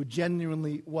who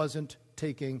genuinely wasn't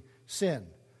taking sin.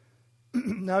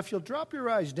 Now, if you'll drop your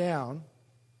eyes down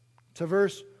to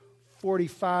verse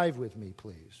 45 with me,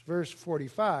 please. Verse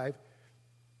 45,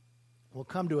 we'll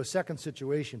come to a second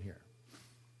situation here.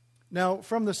 Now,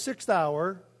 from the 6th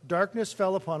hour, darkness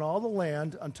fell upon all the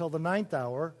land until the 9th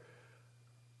hour.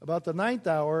 About the 9th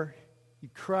hour, he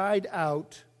cried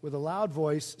out with a loud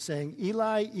voice, saying,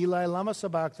 Eli, Eli, lama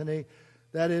sabachthani,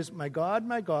 that is, my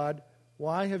God,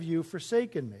 why have you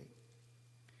forsaken me?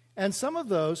 And some of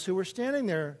those who were standing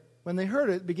there, when they heard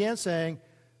it, began saying,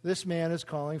 this man is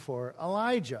calling for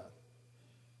Elijah.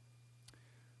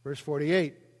 Verse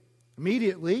 48,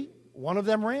 immediately one of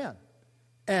them ran,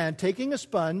 and taking a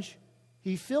sponge,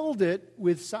 he filled it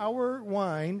with sour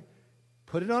wine,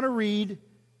 put it on a reed,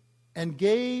 and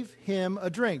gave him a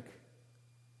drink.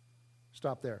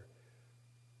 Stop there.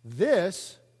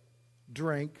 This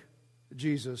drink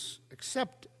Jesus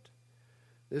accepted.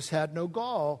 This had no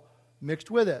gall mixed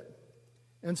with it.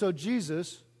 And so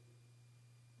Jesus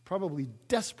probably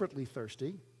desperately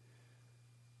thirsty,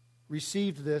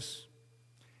 received this,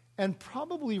 and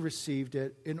probably received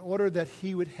it in order that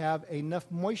he would have enough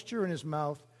moisture in his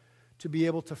mouth to be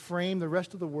able to frame the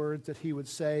rest of the words that he would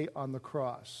say on the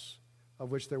cross, of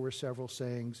which there were several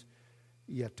sayings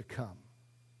yet to come.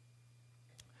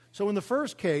 So in the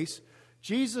first case,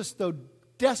 Jesus, though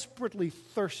desperately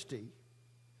thirsty,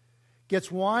 gets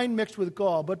wine mixed with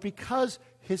gall, but because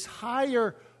his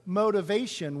higher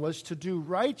motivation was to do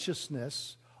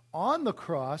righteousness on the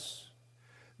cross,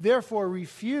 therefore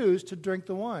refused to drink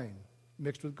the wine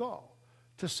mixed with gall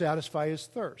to satisfy his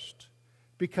thirst,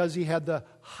 because he had the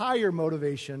higher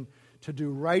motivation to do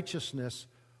righteousness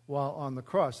while on the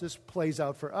cross. This plays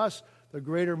out for us the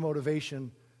greater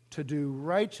motivation to do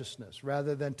righteousness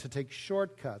rather than to take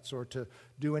shortcuts or to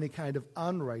do any kind of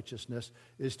unrighteousness,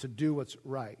 is to do what's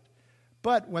right.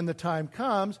 But when the time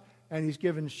comes and he's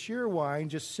given sheer wine,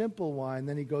 just simple wine,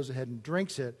 then he goes ahead and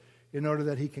drinks it in order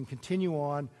that he can continue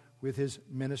on with his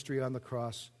ministry on the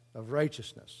cross of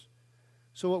righteousness.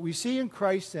 So what we see in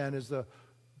Christ then is the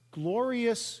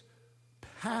glorious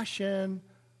passion,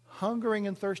 hungering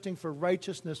and thirsting for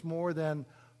righteousness more than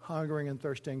hungering and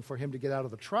thirsting for him to get out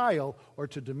of the trial or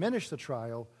to diminish the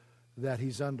trial that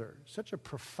he's under. Such a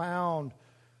profound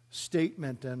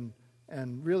statement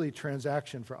and really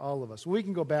transaction for all of us. We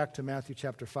can go back to Matthew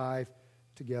chapter 5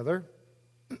 together.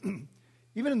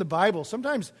 Even in the Bible,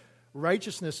 sometimes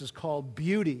righteousness is called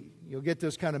beauty. You'll get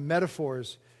those kind of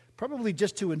metaphors, probably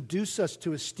just to induce us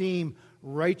to esteem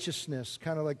righteousness,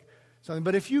 kind of like something.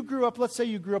 But if you grew up, let's say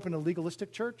you grew up in a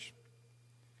legalistic church,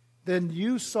 then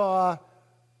you saw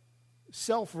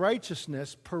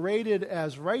self-righteousness paraded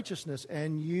as righteousness,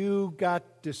 and you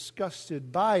got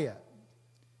disgusted by it.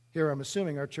 Here I'm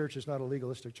assuming our church is not a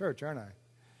legalistic church, aren't I?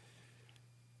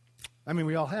 I mean,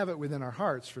 we all have it within our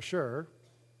hearts, for sure.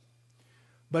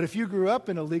 But if you grew up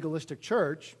in a legalistic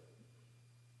church,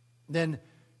 then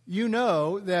you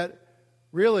know that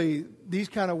really these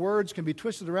kind of words can be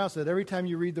twisted around so that every time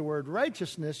you read the word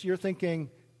righteousness, you're thinking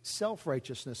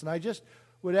self-righteousness. And I just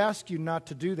would ask you not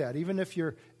to do that. Even if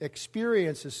your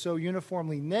experience is so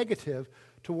uniformly negative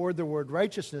toward the word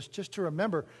righteousness, just to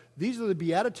remember, these are the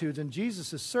Beatitudes, and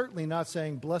Jesus is certainly not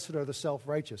saying, blessed are the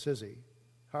self-righteous, is he?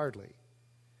 Hardly.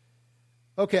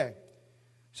 Okay,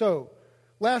 so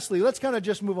lastly, let's kind of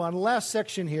just move on. Last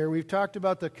section here, we've talked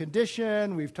about the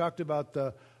condition, we've talked about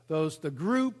the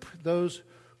group, those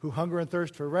who hunger and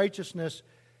thirst for righteousness,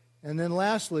 and then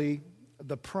lastly,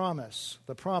 the promise,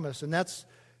 and that's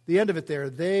the end of it there,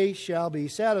 they shall be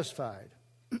satisfied.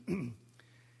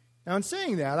 Now, in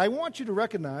saying that, I want you to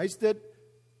recognize that,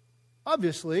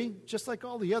 obviously, just like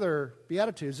all the other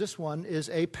Beatitudes, this one is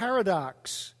a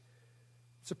paradox.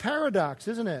 It's a paradox,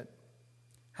 isn't it?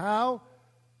 How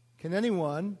can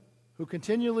anyone who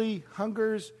continually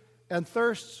hungers and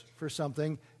thirsts for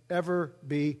something ever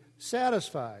be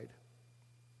satisfied?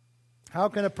 How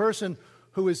can a person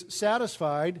who is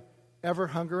satisfied ever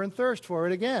hunger and thirst for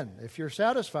it again? If you're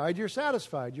satisfied, you're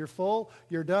satisfied. You're full,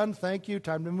 you're done, thank you,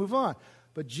 time to move on.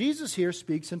 But Jesus here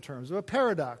speaks in terms of a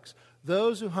paradox.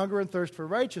 Those who hunger and thirst for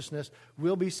righteousness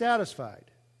will be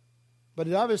satisfied. But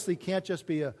it obviously can't just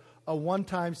be a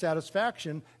one-time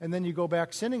satisfaction and then you go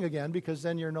back sinning again, because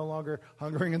then you're no longer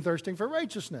hungering and thirsting for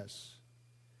righteousness.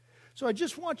 So I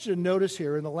just want you to notice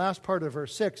here in the last part of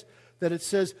verse 6 that it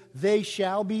says, they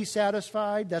shall be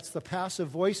satisfied. That's the passive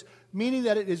voice, meaning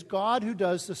that it is God who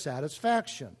does the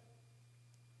satisfaction.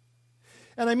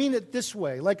 And I mean it this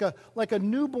way, like a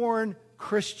newborn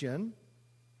Christian,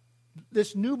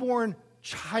 this newborn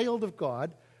child of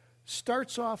God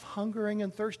starts off hungering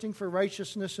and thirsting for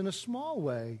righteousness in a small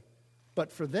way,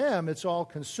 but for them it's all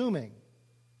consuming.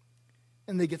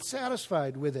 And they get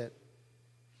satisfied with it.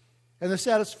 And the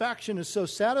satisfaction is so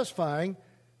satisfying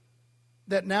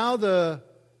that now the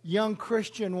young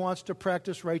Christian wants to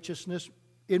practice righteousness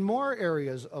in more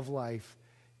areas of life,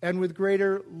 and with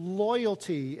greater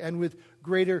loyalty and with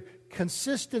greater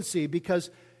consistency,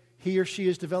 because he or she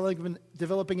is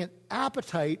developing an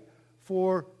appetite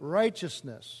for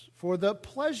righteousness, for the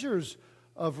pleasures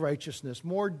of righteousness,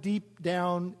 more deep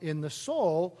down in the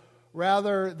soul,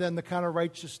 rather than the kind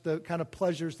of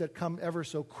pleasures that come ever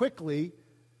so quickly,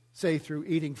 say through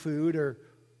eating food or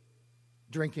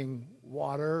drinking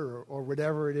water or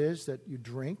whatever it is that you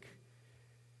drink.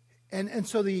 And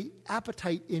so the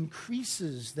appetite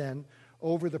increases then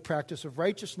over the practice of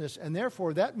righteousness, and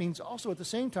therefore that means also at the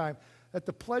same time that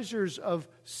the pleasures of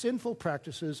sinful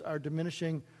practices are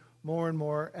diminishing more and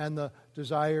more, and the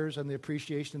desires and the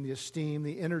appreciation and the esteem,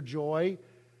 the inner joy,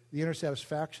 the inner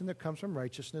satisfaction that comes from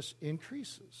righteousness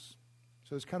increases.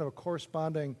 So there's kind of a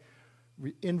corresponding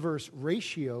inverse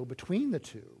ratio between the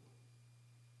two.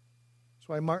 That's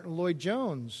why Martin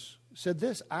Lloyd-Jones said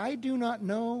this: "I do not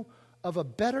know of a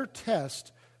better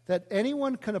test that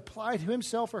anyone can apply to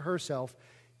himself or herself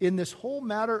in this whole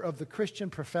matter of the Christian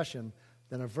profession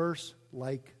than a verse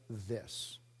like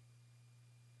this."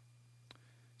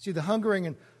 See, the hungering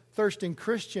and thirsting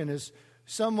Christian is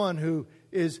someone who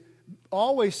is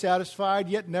always satisfied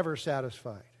yet never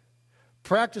satisfied.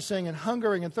 Practicing and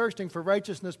hungering and thirsting for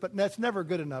righteousness, but that's never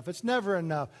good enough. It's never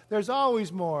enough. There's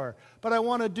always more. But I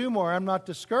want to do more. I'm not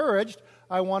discouraged.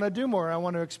 I want to do more. I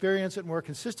want to experience it more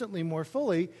consistently, more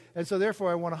fully. And so therefore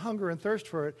I want to hunger and thirst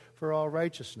for it, for all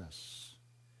righteousness.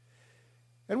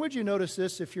 And would you notice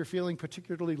this if you're feeling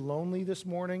particularly lonely this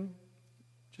morning?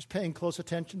 Just paying close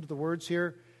attention to the words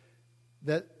here.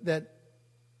 That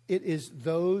it is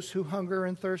those who hunger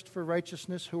and thirst for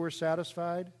righteousness who are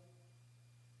satisfied.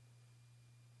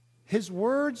 His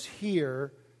words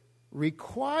here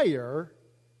require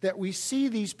that we see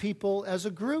these people as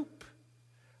a group,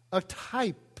 a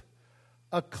type,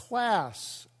 a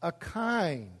class, a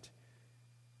kind.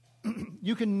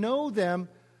 You can know them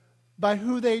by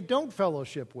who they don't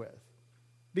fellowship with,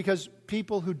 because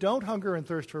people who don't hunger and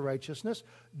thirst for righteousness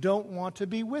don't want to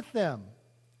be with them.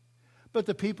 But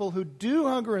the people who do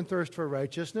hunger and thirst for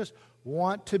righteousness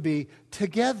want to be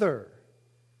together.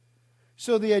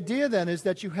 So the idea then is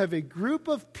that you have a group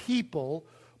of people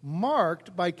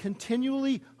marked by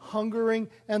continually hungering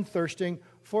and thirsting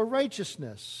for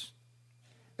righteousness.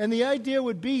 And the idea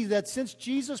would be that since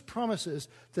Jesus promises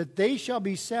that they shall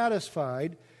be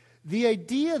satisfied, the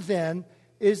idea then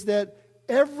is that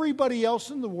everybody else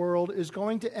in the world is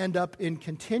going to end up in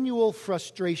continual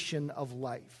frustration of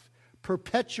life,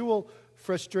 perpetual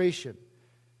frustration.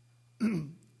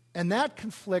 And that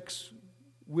conflicts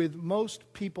with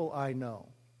most people I know.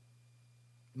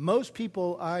 Most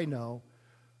people I know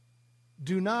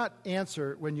do not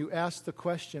answer when you ask the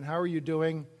question, "How are you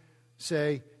doing?"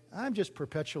 say, "I'm just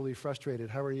perpetually frustrated.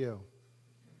 How are you?"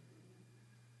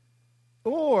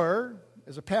 Or,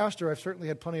 as a pastor, I've certainly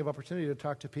had plenty of opportunity to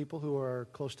talk to people who are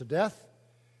close to death,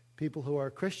 people who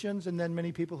are Christians, and then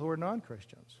many people who are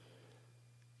non-Christians.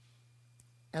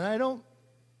 And I don't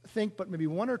think but maybe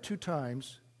one or two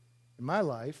times in my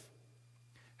life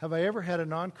have I ever had a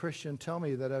non-Christian tell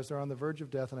me that as they're on the verge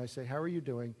of death and I say, "How are you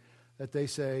doing?" that they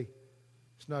say,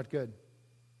 "It's not good.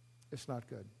 It's not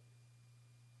good."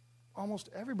 Almost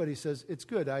everybody says, "It's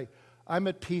good. I'm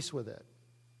at peace with it.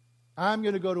 I'm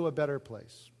going to go to a better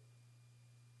place."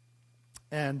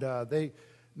 And they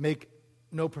make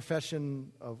no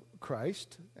profession of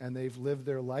Christ, and they've lived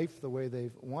their life the way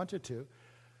they've wanted to.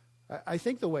 I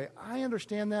think the way I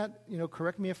understand that,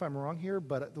 correct me if I'm wrong here,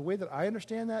 but the way that I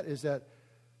understand that is that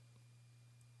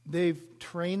they've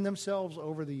trained themselves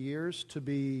over the years to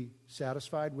be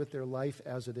satisfied with their life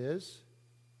as it is.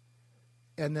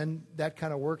 And then that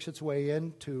kind of works its way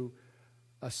into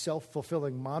a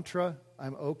self-fulfilling mantra: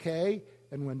 I'm okay,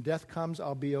 and when death comes,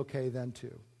 I'll be okay then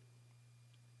too.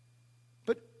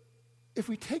 But if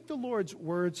we take the Lord's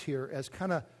words here as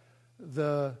kind of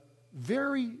the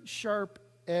very sharp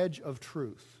edge of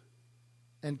truth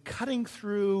and cutting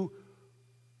through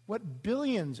what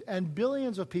billions and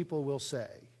billions of people will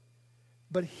say,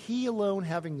 but He alone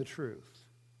having the truth,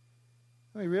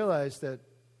 we realize that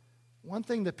one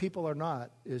thing that people are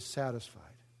not is satisfied.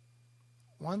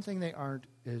 One thing they aren't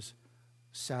is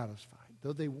satisfied,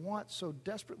 though they want so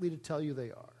desperately to tell you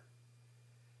they are.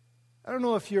 I don't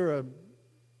know if you're a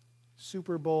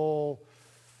Super Bowl,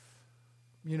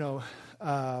 they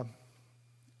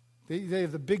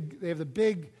have the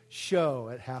big show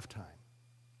at halftime.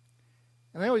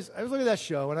 And I always look at that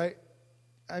show, and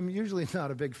I'm usually not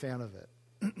a big fan of it.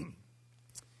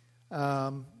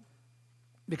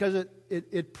 Because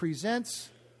it presents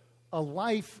a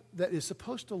life that is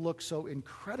supposed to look so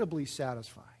incredibly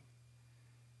satisfying.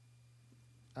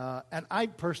 And I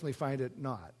personally find it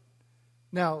not.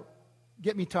 Now,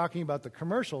 get me talking about the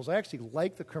commercials. I actually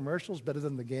like the commercials better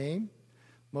than the game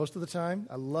most of the time.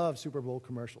 I love Super Bowl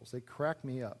commercials. They crack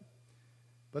me up.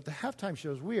 But the halftime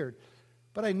show is weird.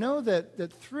 But I know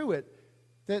that through it,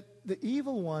 that the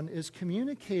evil one is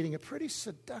communicating a pretty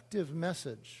seductive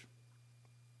message.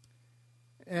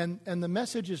 And the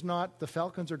message is not the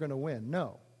Falcons are going to win.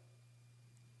 No.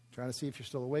 I'm trying to see if you're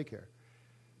still awake here.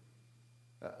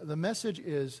 The message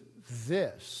is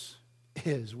this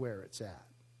is where it's at.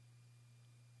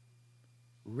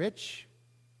 Rich,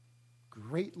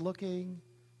 great looking,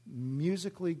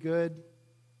 musically good,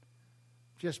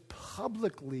 just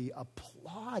publicly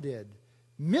applauded.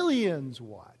 Millions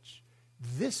watch.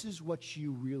 This is what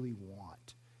you really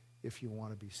want if you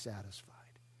want to be satisfied.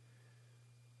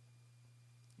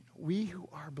 we who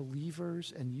are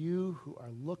believers and you who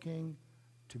are looking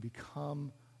to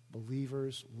become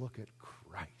believers, look at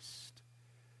Christ.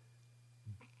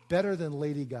 Better than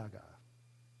Lady Gaga.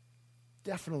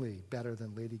 Definitely better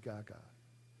than Lady Gaga.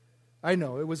 I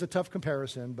know, it was a tough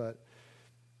comparison,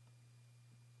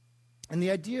 and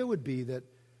the idea would be that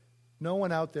no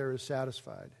one out there is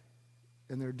satisfied.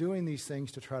 And they're doing these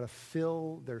things to try to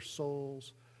fill their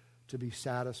souls to be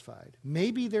satisfied.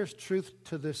 Maybe there's truth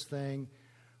to this thing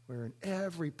where in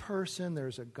every person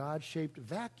there's a God-shaped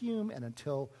vacuum, and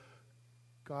until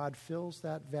God fills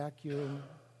that vacuum,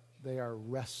 they are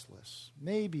restless.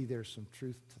 Maybe there's some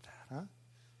truth to that, huh?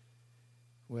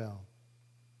 Well,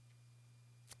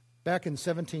 back in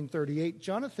 1738,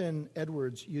 Jonathan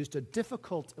Edwards used a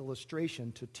difficult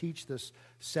illustration to teach this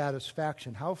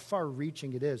satisfaction, how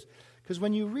far-reaching it is. Because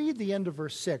when you read the end of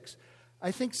verse 6,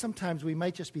 I think sometimes we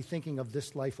might just be thinking of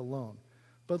this life alone.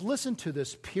 But listen to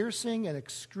this piercing and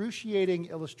excruciating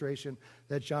illustration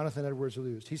that Jonathan Edwards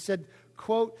used. He said,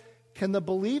 quote, "Can the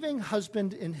believing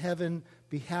husband in heaven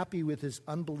be happy with his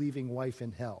unbelieving wife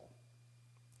in hell?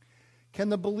 Can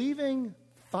the believing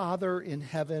father in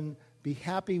heaven be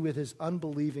happy with his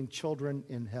unbelieving children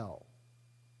in hell?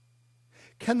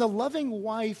 Can the loving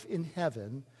wife in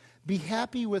heaven be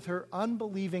happy with her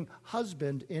unbelieving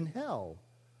husband in hell?"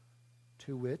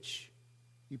 To which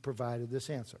he provided this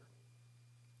answer.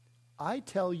 "I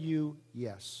tell you,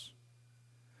 yes.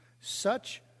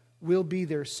 Such will be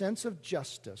their sense of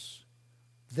justice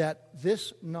that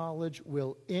this knowledge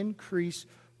will increase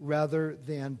rather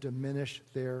than diminish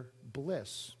their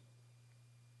bliss."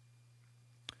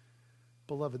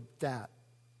 Beloved, that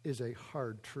is a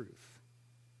hard truth.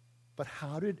 But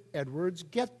how did Edwards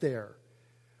get there?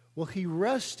 Well, he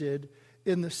rested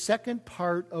in the second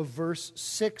part of verse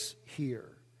 6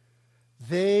 here.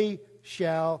 They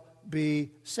shall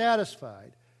be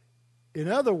satisfied. In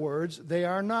other words, they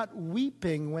are not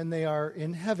weeping when they are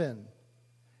in heaven,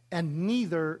 and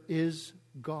neither is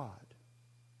God.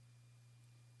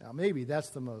 Now, maybe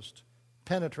that's the most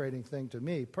penetrating thing to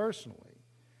me personally,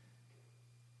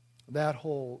 that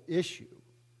whole issue.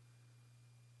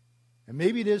 And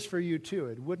maybe it is for you too.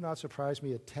 It would not surprise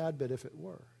me a tad bit if it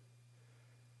were.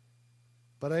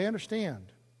 But I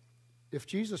understand, if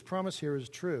Jesus' promise here is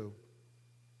true,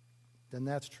 then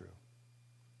that's true.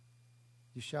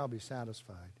 You shall be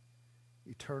satisfied,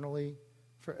 eternally,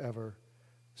 forever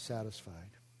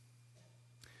satisfied.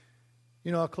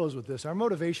 You know, I'll close with this. Our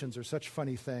motivations are such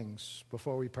funny things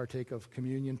before we partake of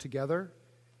communion together.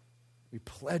 We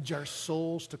pledge our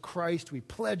souls to Christ. We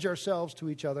pledge ourselves to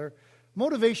each other.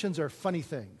 Motivations are funny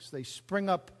things. They spring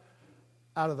up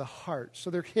out of the heart, so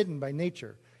they're hidden by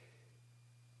nature.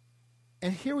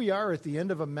 And here we are at the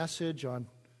end of a message on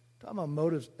talking about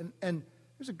motives, and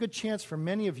there's a good chance for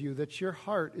many of you that your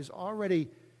heart is already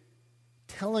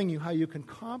telling you how you can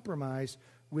compromise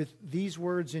with these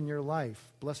words in your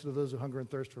life. Blessed are those who hunger and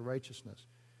thirst for righteousness.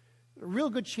 A real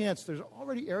good chance there's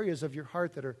already areas of your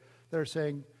heart that are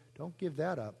saying, don't give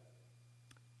that up.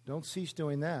 Don't cease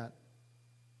doing that.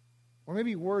 Or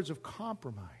maybe words of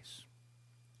compromise.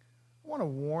 I want to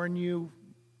warn you,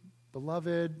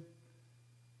 beloved,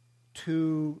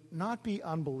 to not be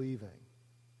unbelieving.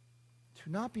 To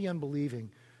not be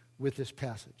unbelieving with this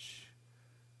passage.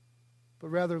 But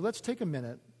rather, let's take a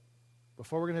minute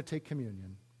before we're going to take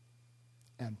communion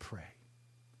and pray.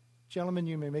 Gentlemen,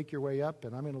 you may make your way up,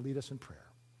 and I'm going to lead us in prayer.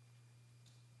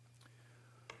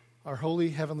 Our holy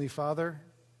Heavenly Father,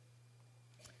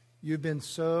 you've been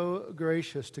so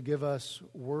gracious to give us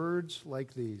words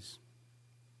like these.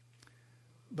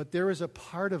 But there is a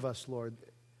part of us, Lord,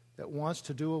 that wants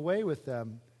to do away with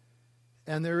them.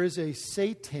 And there is a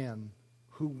Satan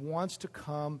who wants to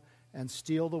come and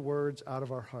steal the words out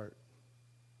of our heart.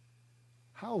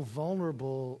 How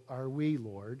vulnerable are we,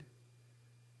 Lord?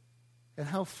 And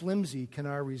how flimsy can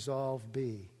our resolve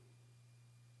be?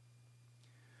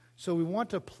 So we want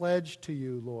to pledge to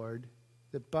you, Lord,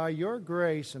 that by your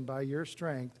grace and by your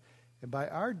strength and by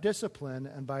our discipline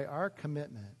and by our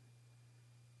commitment,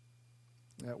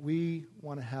 that we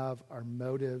want to have our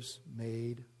motives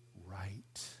made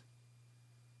right.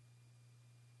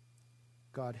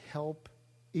 God, help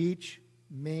each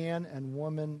man and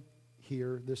woman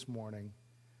here this morning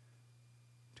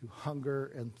to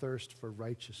hunger and thirst for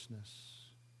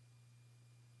righteousness,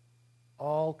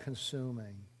 all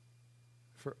consuming,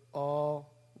 for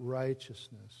all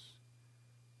righteousness,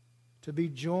 to be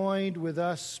joined with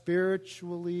us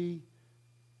spiritually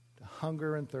to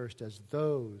hunger and thirst as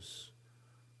those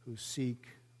who seek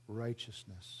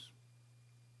righteousness.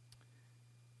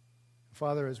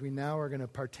 Father, as we now are going to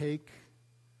partake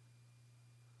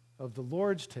of the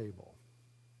Lord's table,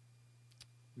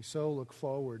 We so look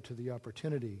forward to the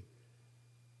opportunity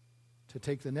to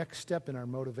take the next step in our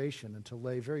motivation and to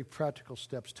lay very practical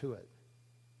steps to it.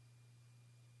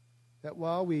 That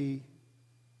while we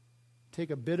take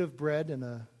a bit of bread and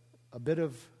a bit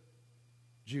of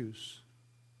juice,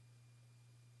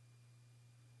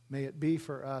 may it be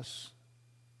for us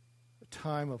a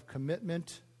time of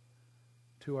commitment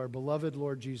to our beloved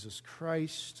Lord Jesus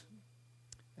Christ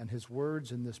and his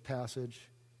words in this passage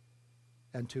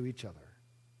and to each other.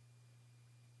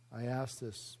 I ask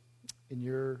this in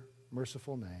your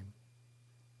merciful name.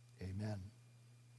 Amen.